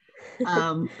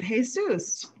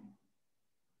 Jesus,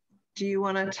 do you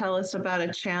want to tell us about a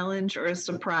challenge or a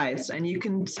surprise? And you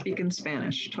can speak in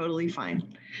Spanish, totally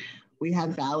fine. We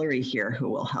have Valerie here who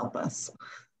will help us.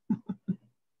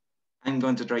 I'm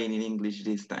going to try in English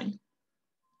this time.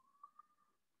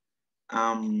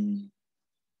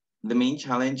 The main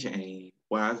challenge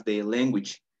was the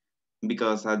language,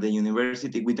 because at the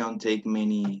university we don't take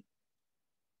many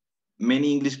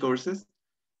English courses,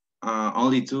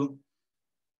 only 2.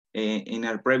 In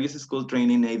our previous school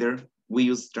training, we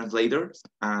used translators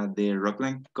at the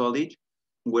Rockland College,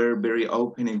 were very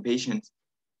open and patient.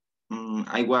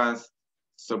 I was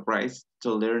surprised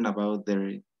to learn about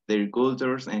their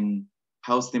cultures and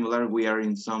how similar we are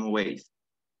in some ways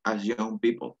as young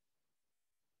people.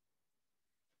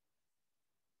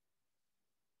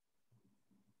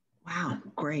 Wow,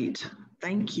 great.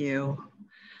 Thank you.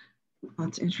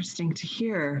 That's interesting to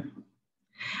hear.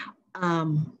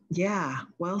 Yeah,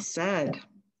 well said,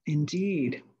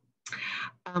 indeed.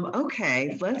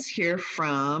 Okay, let's hear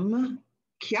from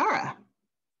Kiara.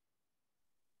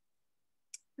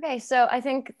 Okay, so I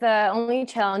think the only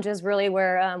challenges really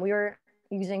were we were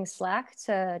using Slack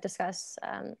to discuss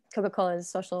Coca-Cola's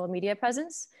social media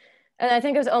presence. And I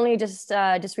think it was only just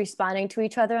responding to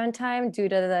each other on time due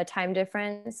to the time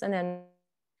difference. And then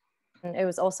it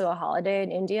was also a holiday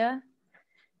in India.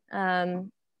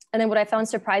 And then what I found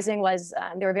surprising was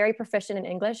they were very proficient in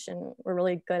English and were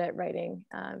really good at writing.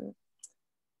 And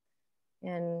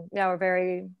yeah, we're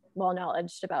very well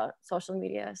knowledgeable about social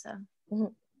media, so.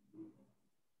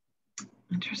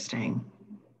 Interesting.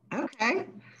 Okay.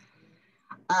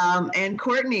 And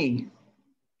Courtney,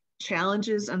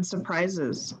 challenges and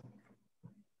surprises.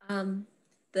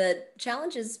 The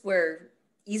challenges were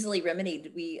easily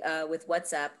remedied with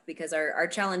WhatsApp, because our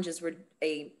challenges were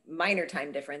a minor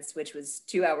time difference, which was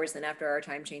 2 hours, then after our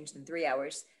time changed in 3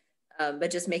 hours.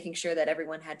 But just making sure that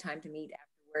everyone had time to meet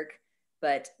after work.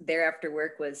 But their after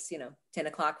work was, 10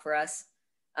 o'clock for us.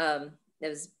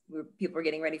 People were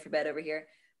getting ready for bed over here.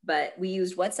 But we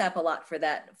used WhatsApp a lot for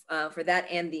that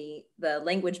and the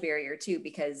language barrier too,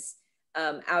 because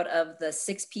out of the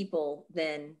 6 people,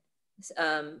 then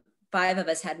 5 of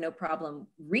us had no problem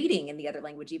reading in the other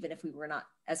language, even if we were not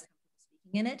as comfortable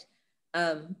speaking in it.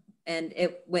 And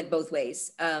it went both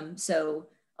ways. So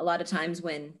a lot of times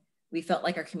when we felt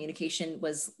like our communication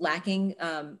was lacking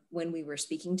when we were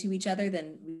speaking to each other,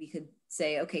 then we could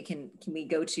say, okay, can we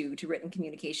go to written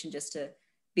communication just to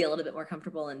be a little bit more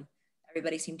comfortable? And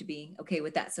everybody seemed to be okay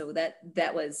with that. So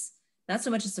that was not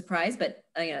so much a surprise, but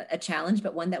a challenge,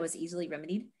 but one that was easily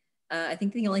remedied. I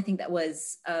think the only thing that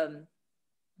was a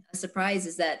surprise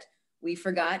is that we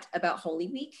forgot about Holy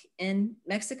Week in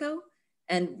Mexico.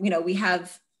 And, we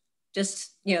have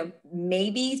just,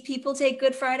 maybe people take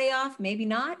Good Friday off, maybe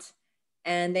not.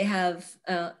 And they have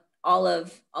all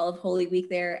of Holy Week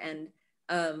there. And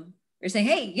we're saying,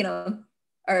 hey,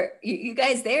 are you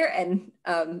guys there? And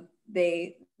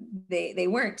they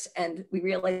weren't. And we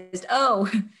realized, oh,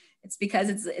 it's because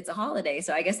it's a holiday.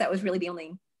 So I guess that was really the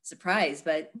only surprise,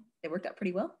 but it worked out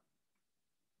pretty well.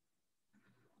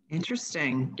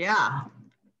 Interesting. Yeah.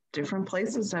 Different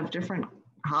places have different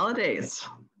holidays.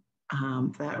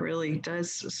 That really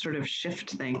does sort of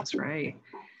shift things, right?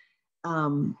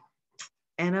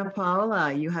 Ana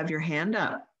Paula, you have your hand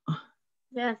up.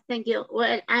 Yes, thank you.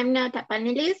 Well, I'm not a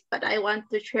panelist, but I want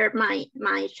to share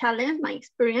my challenge, my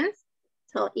experience.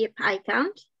 So if I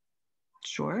can.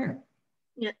 Sure.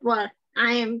 Yeah, well,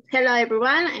 hello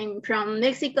everyone. I'm from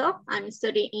Mexico. I'm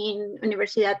studying in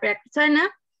Universidad Veracruzana.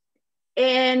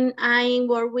 And I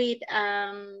work with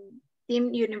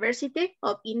Team University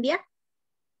of India.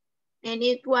 And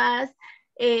it was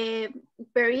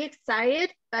very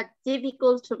excited, but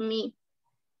difficult to me.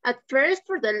 At first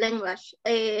for the language,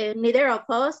 neither of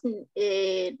us,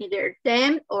 neither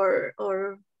them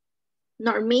or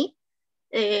nor me,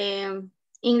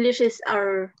 English is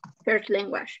our first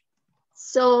language.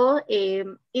 So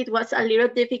it was a little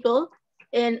difficult.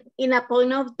 And in a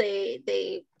point of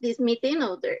this meeting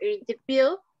or the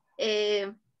interview,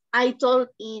 I talk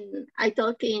in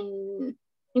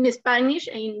Spanish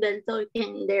and then talk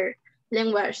in their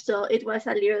language. So it was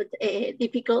a little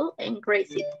difficult and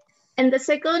crazy. And the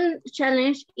second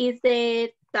challenge is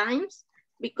the times,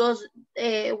 because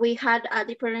we had a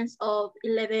difference of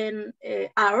 11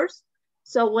 hours.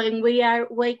 So when we are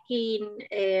waking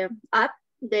up,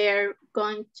 they're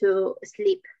going to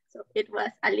sleep. So it was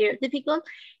a little difficult.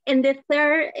 And the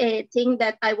third thing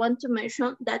that I want to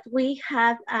mention, that we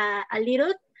have a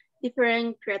little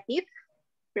different creative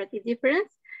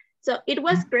difference. So it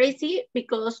was crazy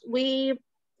because we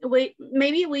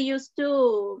used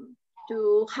to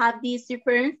have this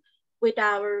difference with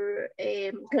our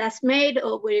classmate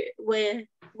or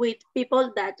with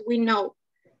people that we know.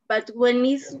 But when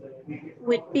it's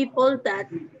with people that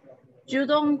you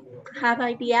don't have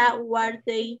idea what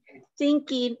they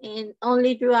thinking, and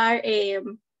only you are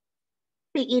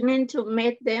beginning to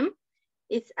meet them,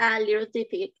 it's a little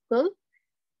difficult.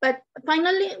 But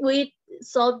finally, we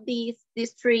solved these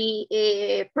three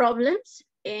problems,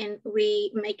 and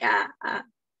we make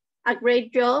a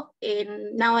great job.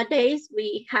 And nowadays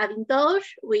we have in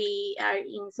touch, we are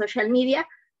in social media,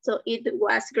 so it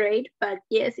was great. But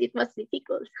yes, it was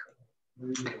difficult.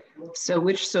 So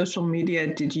which social media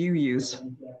did you use?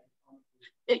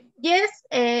 Yes,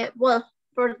 well,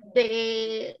 for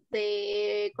the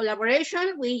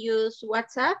collaboration, we use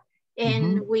WhatsApp,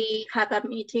 and we have a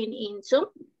meeting in Zoom.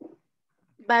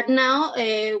 But now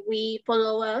we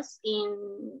follow us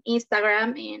in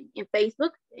Instagram and in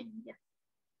Facebook. And yeah.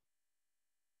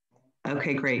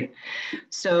 Okay, great.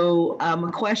 So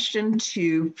a question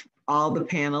to all the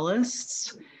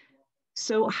panelists.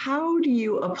 So how do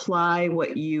you apply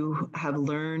what you have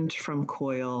learned from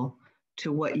COIL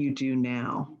to what you do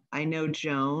now? I know,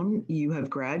 Joan, you have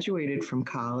graduated from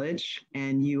college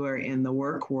and you are in the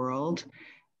work world.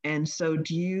 And so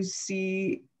do you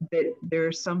see that there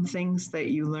are some things that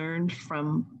you learned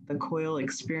from the COIL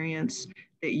experience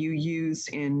that you use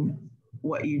in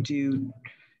what you do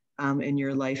in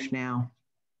your life now?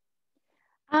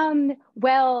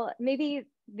 Well, maybe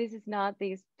this is not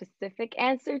the specific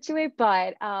answer to it,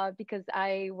 but because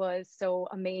I was so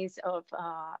amazed of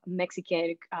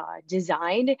Mexican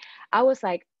design, I was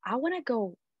like, I want to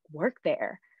go work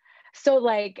there. So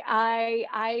like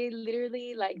I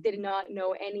literally like did not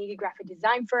know any graphic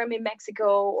design firm in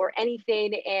Mexico or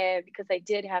anything, and because I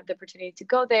did have the opportunity to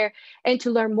go there and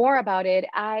to learn more about it,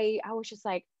 I was just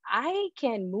like, I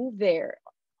can move there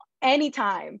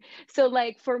anytime. So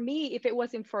like for me, if it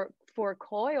wasn't for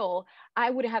COIL, I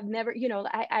would have never, you know,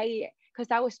 because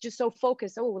I was just so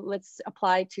focused, oh, let's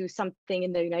apply to something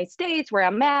in the United States where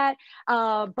I'm at.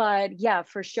 But yeah,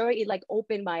 for sure, it like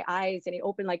opened my eyes and it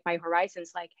opened like my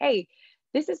horizons, like, hey,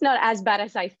 this is not as bad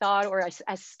as I thought, or as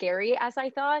scary as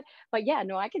I thought. But yeah,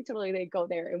 no, I can totally like, go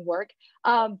there and work.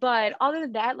 But other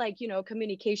than that, like, you know,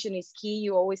 communication is key.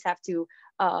 You always have to,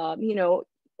 you know,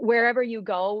 wherever you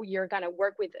go, you're gonna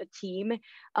work with a team.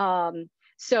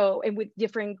 So, and with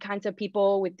different kinds of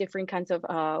people, with different kinds of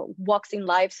walks in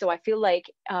life. So I feel like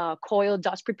COIL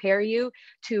does prepare you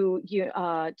to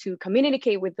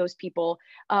communicate with those people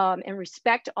and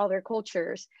respect other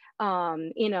cultures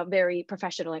in a very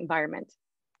professional environment.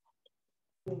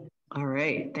 All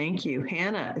right, thank you.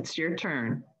 Hannah, it's your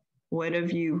turn. What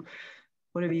have you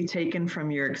taken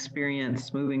from your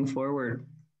experience moving forward?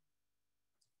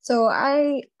 So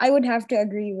I would have to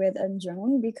agree with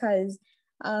Joan, because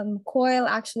COIL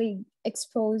actually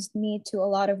exposed me to a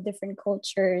lot of different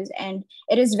cultures. And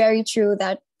it is very true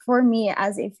that for me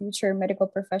as a future medical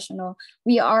professional,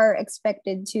 we are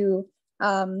expected to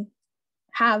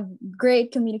have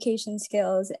great communication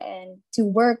skills and to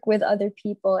work with other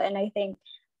people. And I think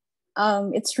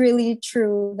it's really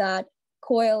true that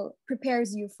COIL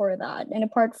prepares you for that. And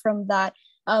apart from that,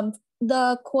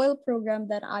 the COIL program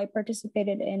that I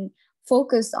participated in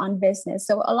focused on business.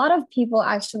 So a lot of people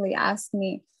actually ask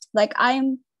me, like,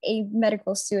 I'm a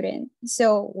medical student,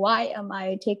 so why am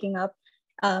I taking up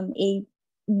a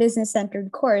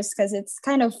business-centered course? Because it's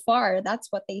kind of far.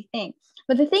 That's what they think.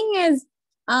 But the thing is,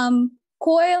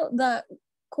 COIL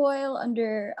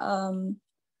under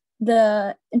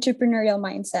the entrepreneurial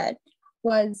mindset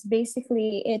was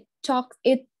basically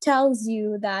it tells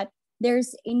you that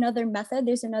there's another method,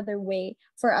 there's another way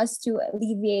for us to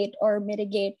alleviate or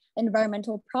mitigate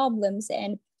environmental problems.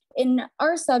 And in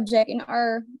our subject, in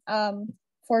our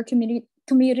for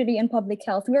community and public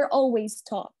health, we're always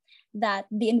taught that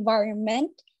the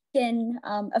environment can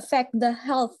affect the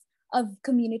health of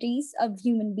communities, of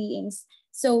human beings.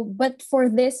 So, but for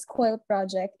this COIL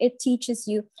project, it teaches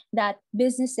you that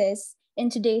businesses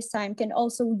in today's time can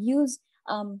also use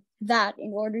that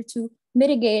in order to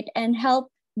mitigate and help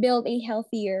build a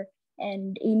healthier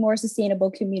and a more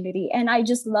sustainable community. And I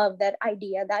just love that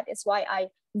idea. That is why I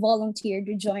volunteered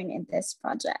to join in this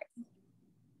project.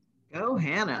 Go,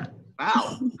 Hannah.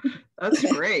 Wow, that's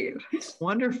great.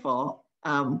 Wonderful.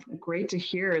 Great to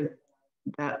hear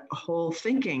that whole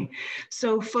thinking.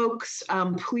 So folks,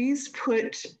 please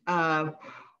put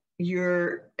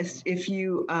if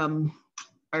you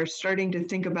are starting to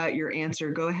think about your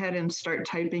answer, go ahead and start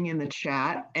typing in the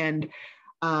chat. And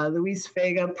Luis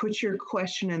Vega, put your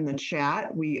question in the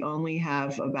chat. We only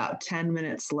have about 10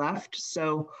 minutes left.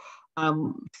 So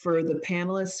for the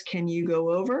panelists, can you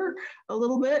go over a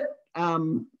little bit?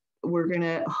 We're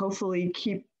gonna hopefully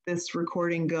keep this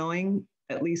recording going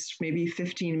at least maybe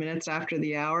 15 minutes after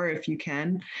the hour if you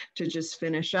can, to just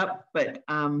finish up. But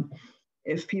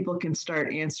if people can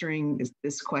start answering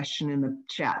this question in the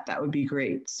chat, that would be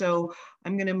great. So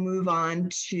I'm gonna move on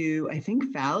to, I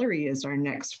think Valerie is our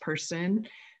next person.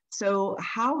 So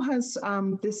how has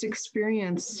this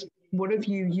experience, what have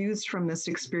you used from this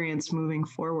experience moving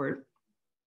forward?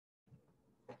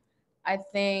 I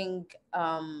think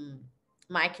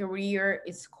my career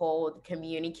is called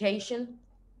communication.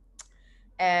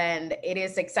 And it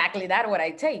is exactly that what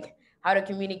I take, how to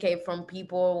communicate from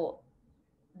people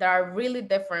that are really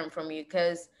different from you.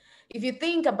 Because if you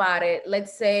think about it,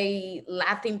 let's say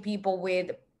Latin people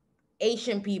with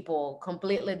Asian people,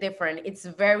 completely different. It's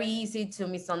very easy to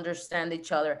misunderstand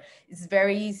each other. It's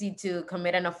very easy to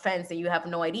commit an offense and you have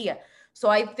no idea. So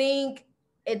I think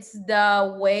it's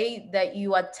the way that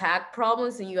you attack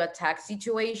problems and you attack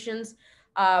situations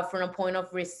from a point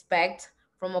of respect,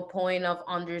 from a point of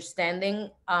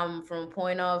understanding, from a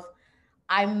point of,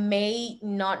 I may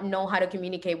not know how to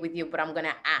communicate with you, but I'm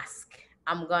gonna ask.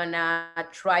 I'm gonna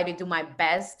try to do my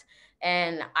best.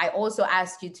 And I also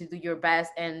ask you to do your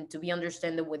best and to be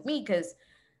understanding with me, because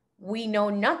we know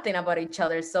nothing about each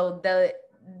other. So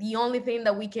the only thing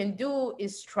that we can do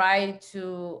is try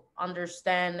to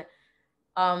understand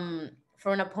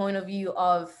from a point of view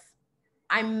of,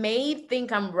 I may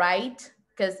think I'm right,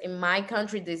 because in my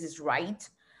country, this is right,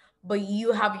 but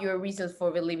you have your reasons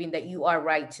for believing that you are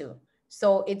right too.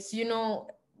 So it's, you know,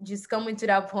 just coming to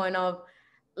that point of,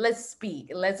 let's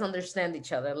speak, let's understand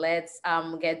each other. Let's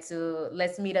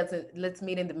let's meet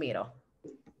in the middle.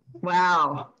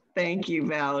 Wow. Thank you,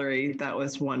 Valerie. That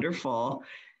was wonderful.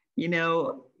 You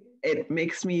know, it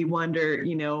makes me wonder,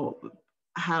 you know,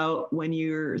 how when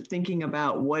you're thinking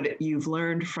about what you've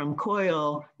learned from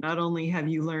COIL, not only have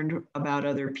you learned about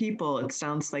other people, it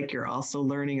sounds like you're also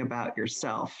learning about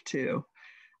yourself too,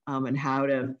 and how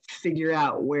to figure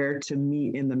out where to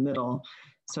meet in the middle.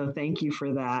 So thank you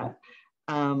for that.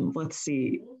 Let's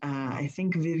see, I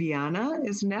think Viviana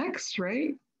is next,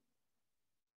 right?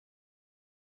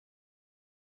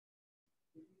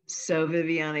 So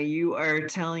Viviana, you are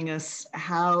telling us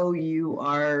how you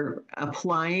are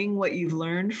applying what you've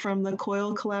learned from the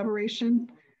COIL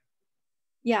collaboration?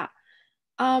 Yeah,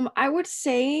 I would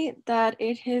say that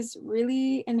it has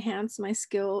really enhanced my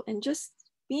skill in just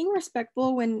being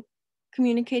respectful when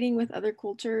communicating with other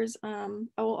cultures. I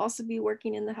will also be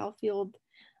working in the health field,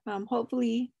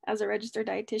 hopefully as a registered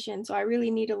dietitian. So I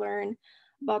really need to learn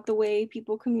about the way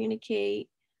people communicate,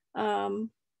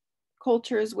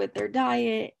 cultures with their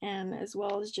diet, and as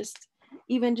well as just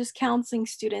even just counseling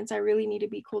students. I really need to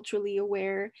be culturally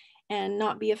aware and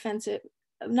not be offensive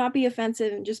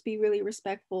and just be really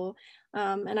respectful.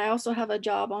 And I also have a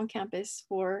job on campus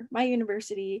for my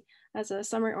university as a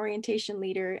summer orientation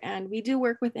leader, and we do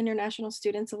work with international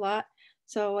students a lot.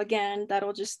 So again,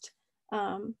 that'll just,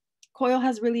 COIL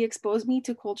has really exposed me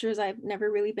to cultures I've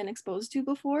never really been exposed to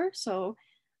before. So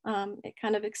it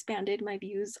kind of expanded my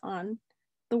views on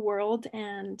the world,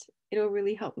 and it'll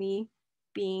really help me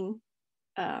being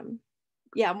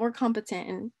more competent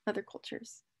in other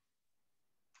cultures.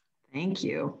 Thank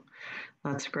you.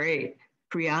 That's great.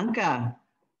 Priyanka,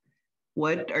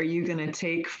 what are you going to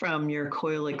take from your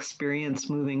COIL experience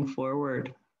moving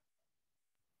forward?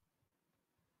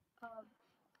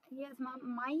 Yes,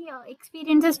 ma'am. My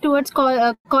experiences towards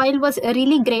COIL was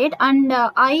really great, and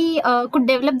I could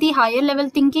develop the higher level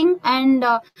thinking, and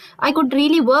I could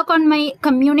really work on my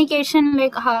communication.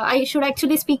 Like I should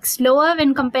actually speak slower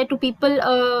when compared to people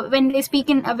when they speak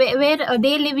in where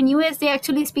they live in US. They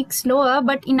actually speak slower,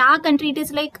 but in our country it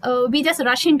is like we just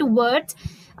rush into words.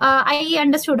 I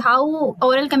understood how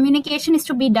oral communication is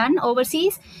to be done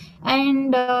overseas.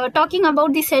 And talking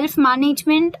about the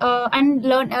self-management and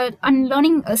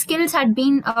learning skills had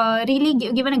been really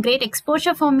given a great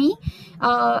exposure for me,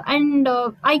 and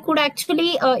I could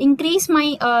actually increase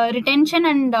my retention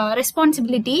and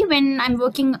responsibility when I'm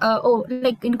working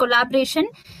like in collaboration.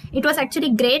 It was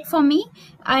actually great for me.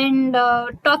 And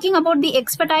talking about the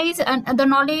expertise and the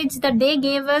knowledge that they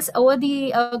gave us over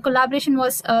the collaboration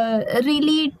was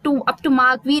really up to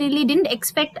mark. We really didn't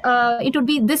expect it would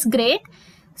be this great.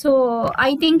 So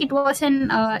I think it was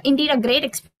indeed a great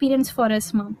experience for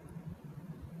us, ma'am.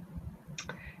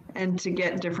 And to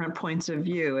get different points of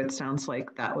view, it sounds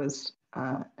like that was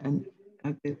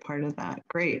a good part of that.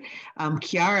 Great.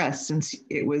 Chiara, since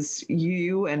it was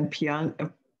you and Priyanka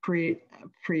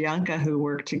who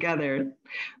worked together,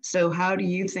 so how do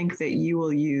you think that you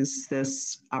will use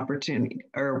this opportunity,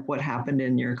 or what happened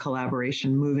in your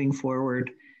collaboration moving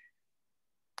forward?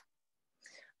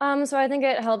 So I think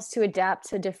it helps to adapt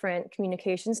to different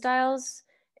communication styles.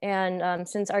 And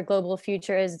since our global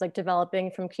future is like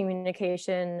developing from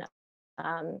communication,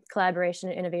 collaboration,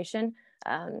 and innovation,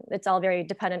 it's all very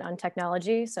dependent on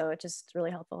technology. So it's just really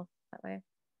helpful that way.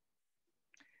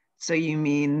 So you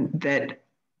mean that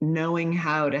knowing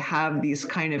how to have these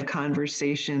kind of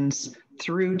conversations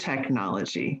through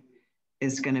technology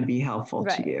is going to be helpful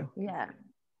to you? Yeah.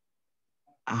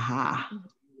 Aha.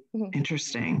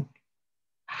 Interesting.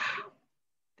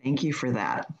 Thank you for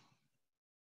that.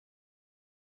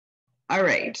 All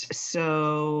right.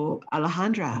 So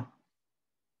Alejandra,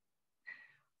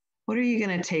 what are you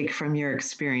going to take from your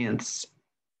experience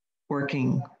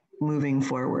working, moving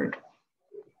forward?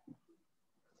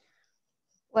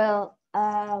 Well,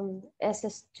 as a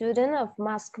student of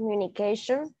mass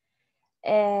communication,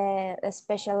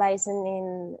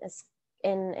 specializing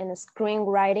in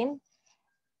screenwriting,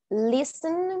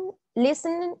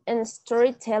 listening and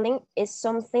storytelling is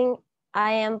something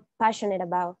I am passionate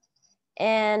about.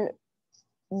 And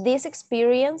this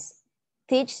experience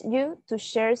teaches you to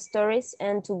share stories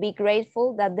and to be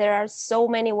grateful that there are so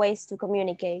many ways to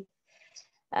communicate.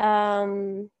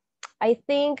 I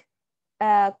think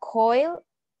COIL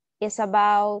is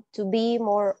about to be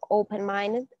more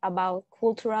open-minded about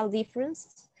cultural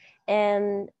differences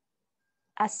and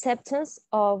acceptance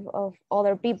of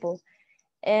other people.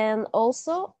 And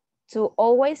also to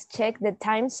always check the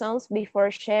time zones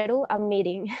before schedule a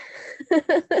meeting.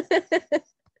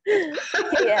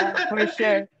 Yeah, for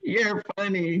sure. You're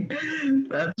funny.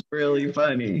 That's really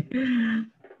funny.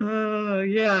 Oh,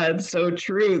 yeah, it's so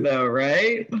true though,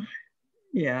 right?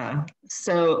 Yeah.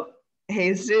 So,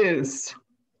 Jesus,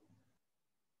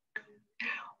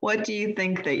 what do you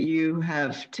think that you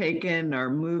have taken or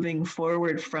moving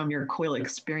forward from your COIL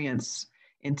experience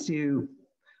into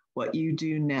what you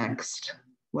do next?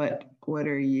 What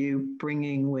are you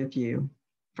bringing with you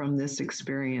from this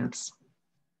experience?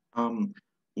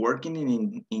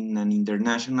 Working in an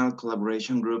international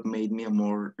collaboration group made me a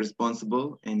more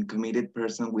responsible and committed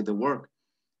person with the work.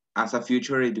 As a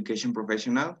future education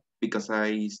professional, because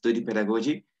I study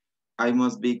pedagogy, I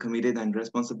must be committed and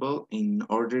responsible in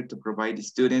order to provide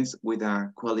students with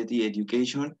a quality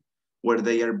education where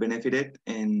they are benefited,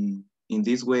 and in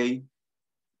this way,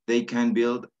 they can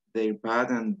build their path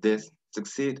and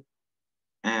succeed,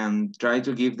 and try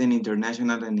to give them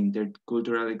international and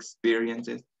intercultural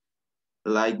experiences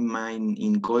like mine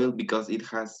in COIL, because it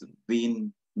has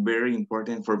been very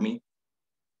important for me.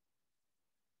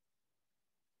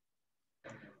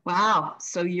 Wow,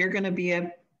 so you're going to be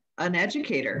an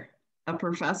educator, a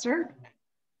professor?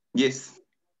 Yes.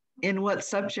 In what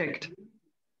subject?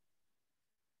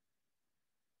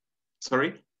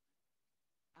 Sorry?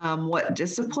 What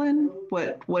discipline?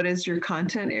 What is your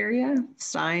content area?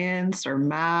 Science or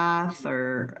math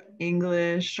or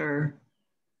English or?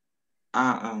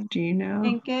 Do you know?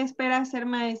 ¿En qué esperas ser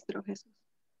maestro, Jesús?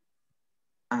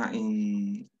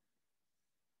 En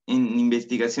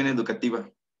investigación educativa.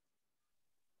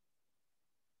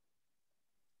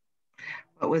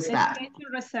 What was that?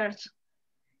 Education research.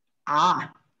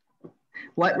 Ah,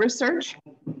 what research?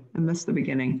 I missed the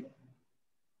beginning.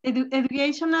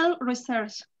 Educational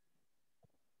research.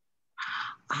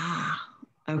 Ah,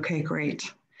 okay,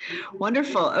 great.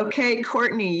 Wonderful. Okay,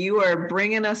 Courtney, you are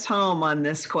bringing us home on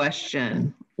this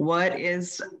question. What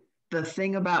is the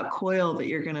thing about COIL that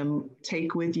you're going to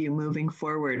take with you moving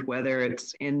forward, whether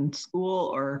it's in school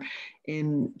or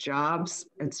in jobs,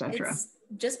 etc.? It's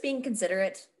just being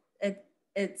considerate.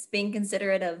 It's being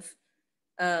considerate of,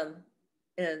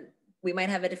 we might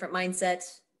have a different mindset,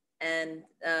 and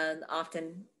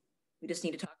often we just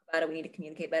need to talk about it. We need to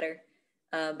communicate better.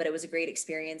 But it was a great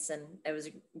experience, and it was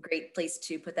a great place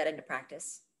to put that into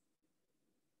practice.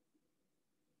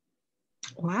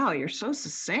 Wow, you're so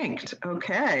succinct.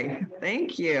 Okay,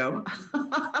 thank you.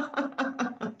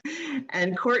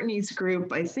 And Courtney's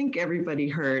group, I think everybody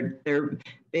heard,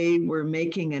 they were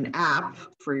making an app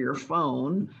for your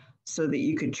phone so that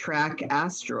you could track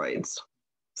asteroids.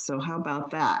 So how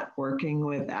about that? Working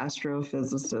with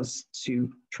astrophysicists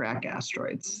to track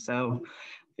asteroids. So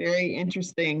very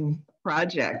interesting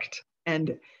project.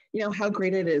 And you know how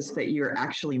great it is that you're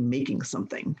actually making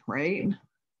something, right?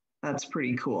 That's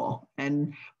pretty cool.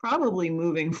 And probably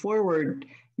moving forward,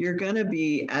 you're going to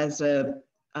be, as an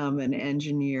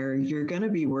engineer, you're going to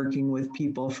be working with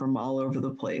people from all over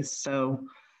the place. So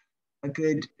a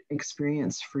good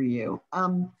experience for you.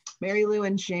 Mary Lou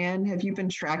and Jan, have you been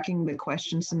tracking the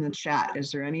questions in the chat?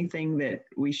 Is there anything that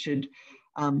we should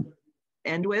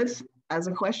end with as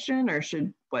a question, or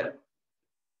should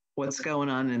what's going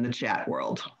on in the chat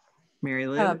world? Mary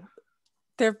Lou?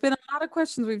 There have been a lot of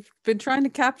questions. We've been trying to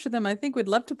capture them. I think we'd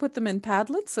love to put them in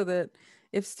Padlet so that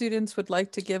if students would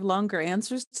like to give longer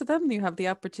answers to them, you have the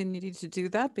opportunity to do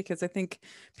that, because I think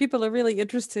people are really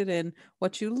interested in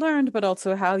what you learned, but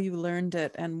also how you learned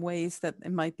it and ways that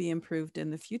it might be improved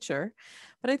in the future.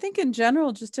 But I think in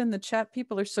general, just in the chat,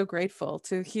 people are so grateful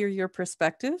to hear your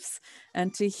perspectives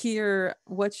and to hear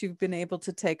what you've been able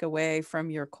to take away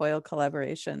from your COIL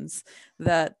collaborations,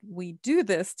 that we do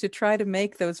this to try to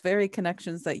make those very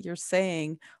connections that you're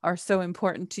saying are so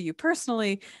important to you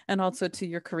personally and also to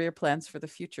your career plans for the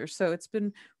future. So it's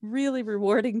been really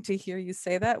rewarding to hear you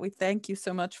say that. We thank you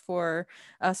so much for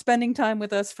spending time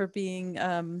with us, for being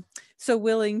so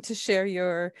willing to share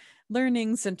your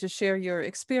learnings and to share your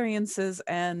experiences.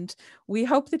 And we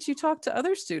hope that you talk to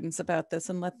other students about this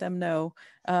and let them know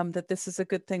that this is a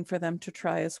good thing for them to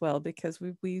try as well, because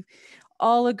we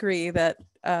all agree that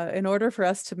in order for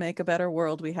us to make a better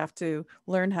world, we have to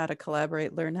learn how to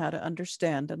collaborate, learn how to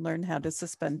understand, and learn how to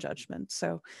suspend judgment.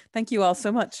 So thank you all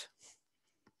so much.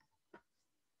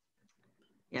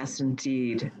 Yes,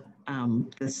 indeed.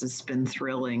 This has been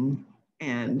thrilling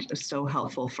and so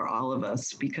helpful for all of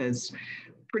us, because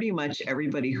pretty much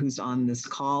everybody who's on this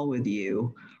call with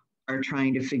you are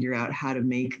trying to figure out how to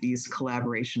make these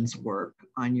collaborations work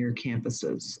on your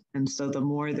campuses. And so the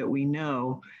more that we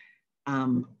know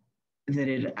that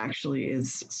it actually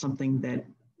is something that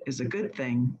is a good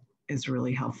thing is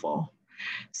really helpful.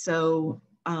 So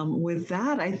with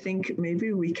that, I think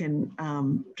maybe we can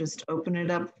just open it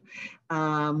up.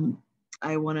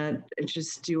 I want to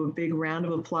just do a big round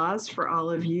of applause for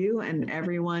all of you and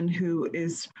everyone who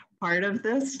is part of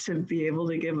this, to be able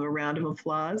to give a round of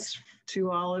applause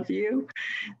to all of you.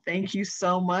 Thank you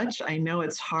so much. I know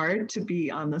it's hard to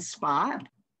be on the spot,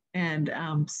 and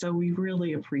so we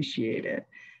really appreciate it.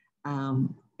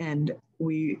 And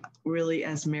we really,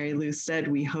 as Mary Lou said,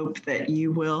 we hope that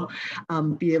you will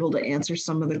be able to answer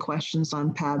some of the questions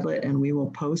on Padlet, and we will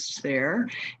post there.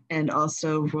 And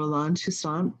also Roland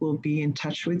Toussaint will be in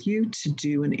touch with you to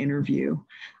do an interview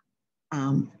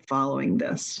following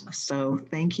this. So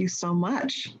thank you so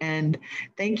much. And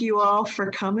thank you all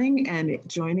for coming and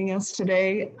joining us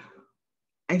today.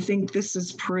 I think this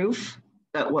is proof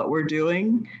that what we're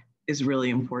doing is really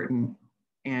important,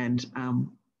 and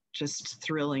just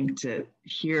thrilling to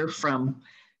hear from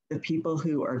the people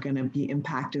who are going to be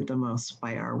impacted the most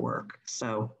by our work.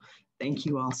 So thank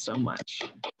you all so much.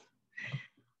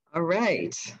 All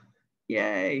right,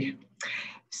 yay.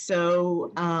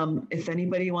 So if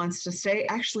anybody wants to say,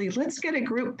 actually, let's get a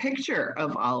group picture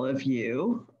of all of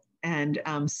you. And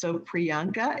so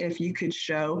Priyanka, if you could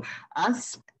show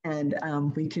us, and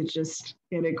we could just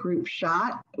get a group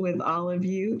shot with all of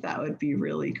you, that would be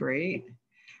really great.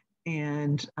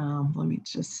 And let me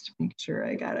just make sure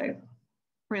I got a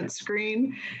print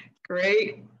screen.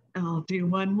 Great. I'll do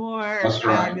one more. That's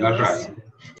right. That's right.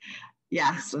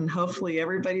 Yes, and hopefully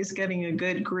everybody's getting a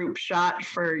good group shot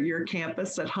for your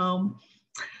campus at home.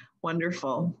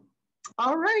 Wonderful.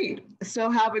 All right, so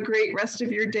have a great rest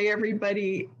of your day,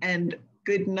 everybody, and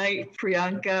good night,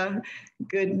 Priyanka.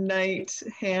 Good night,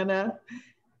 Hannah.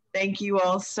 Thank you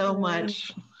all so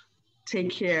much.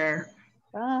 Take care.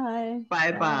 Bye.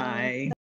 Bye-bye.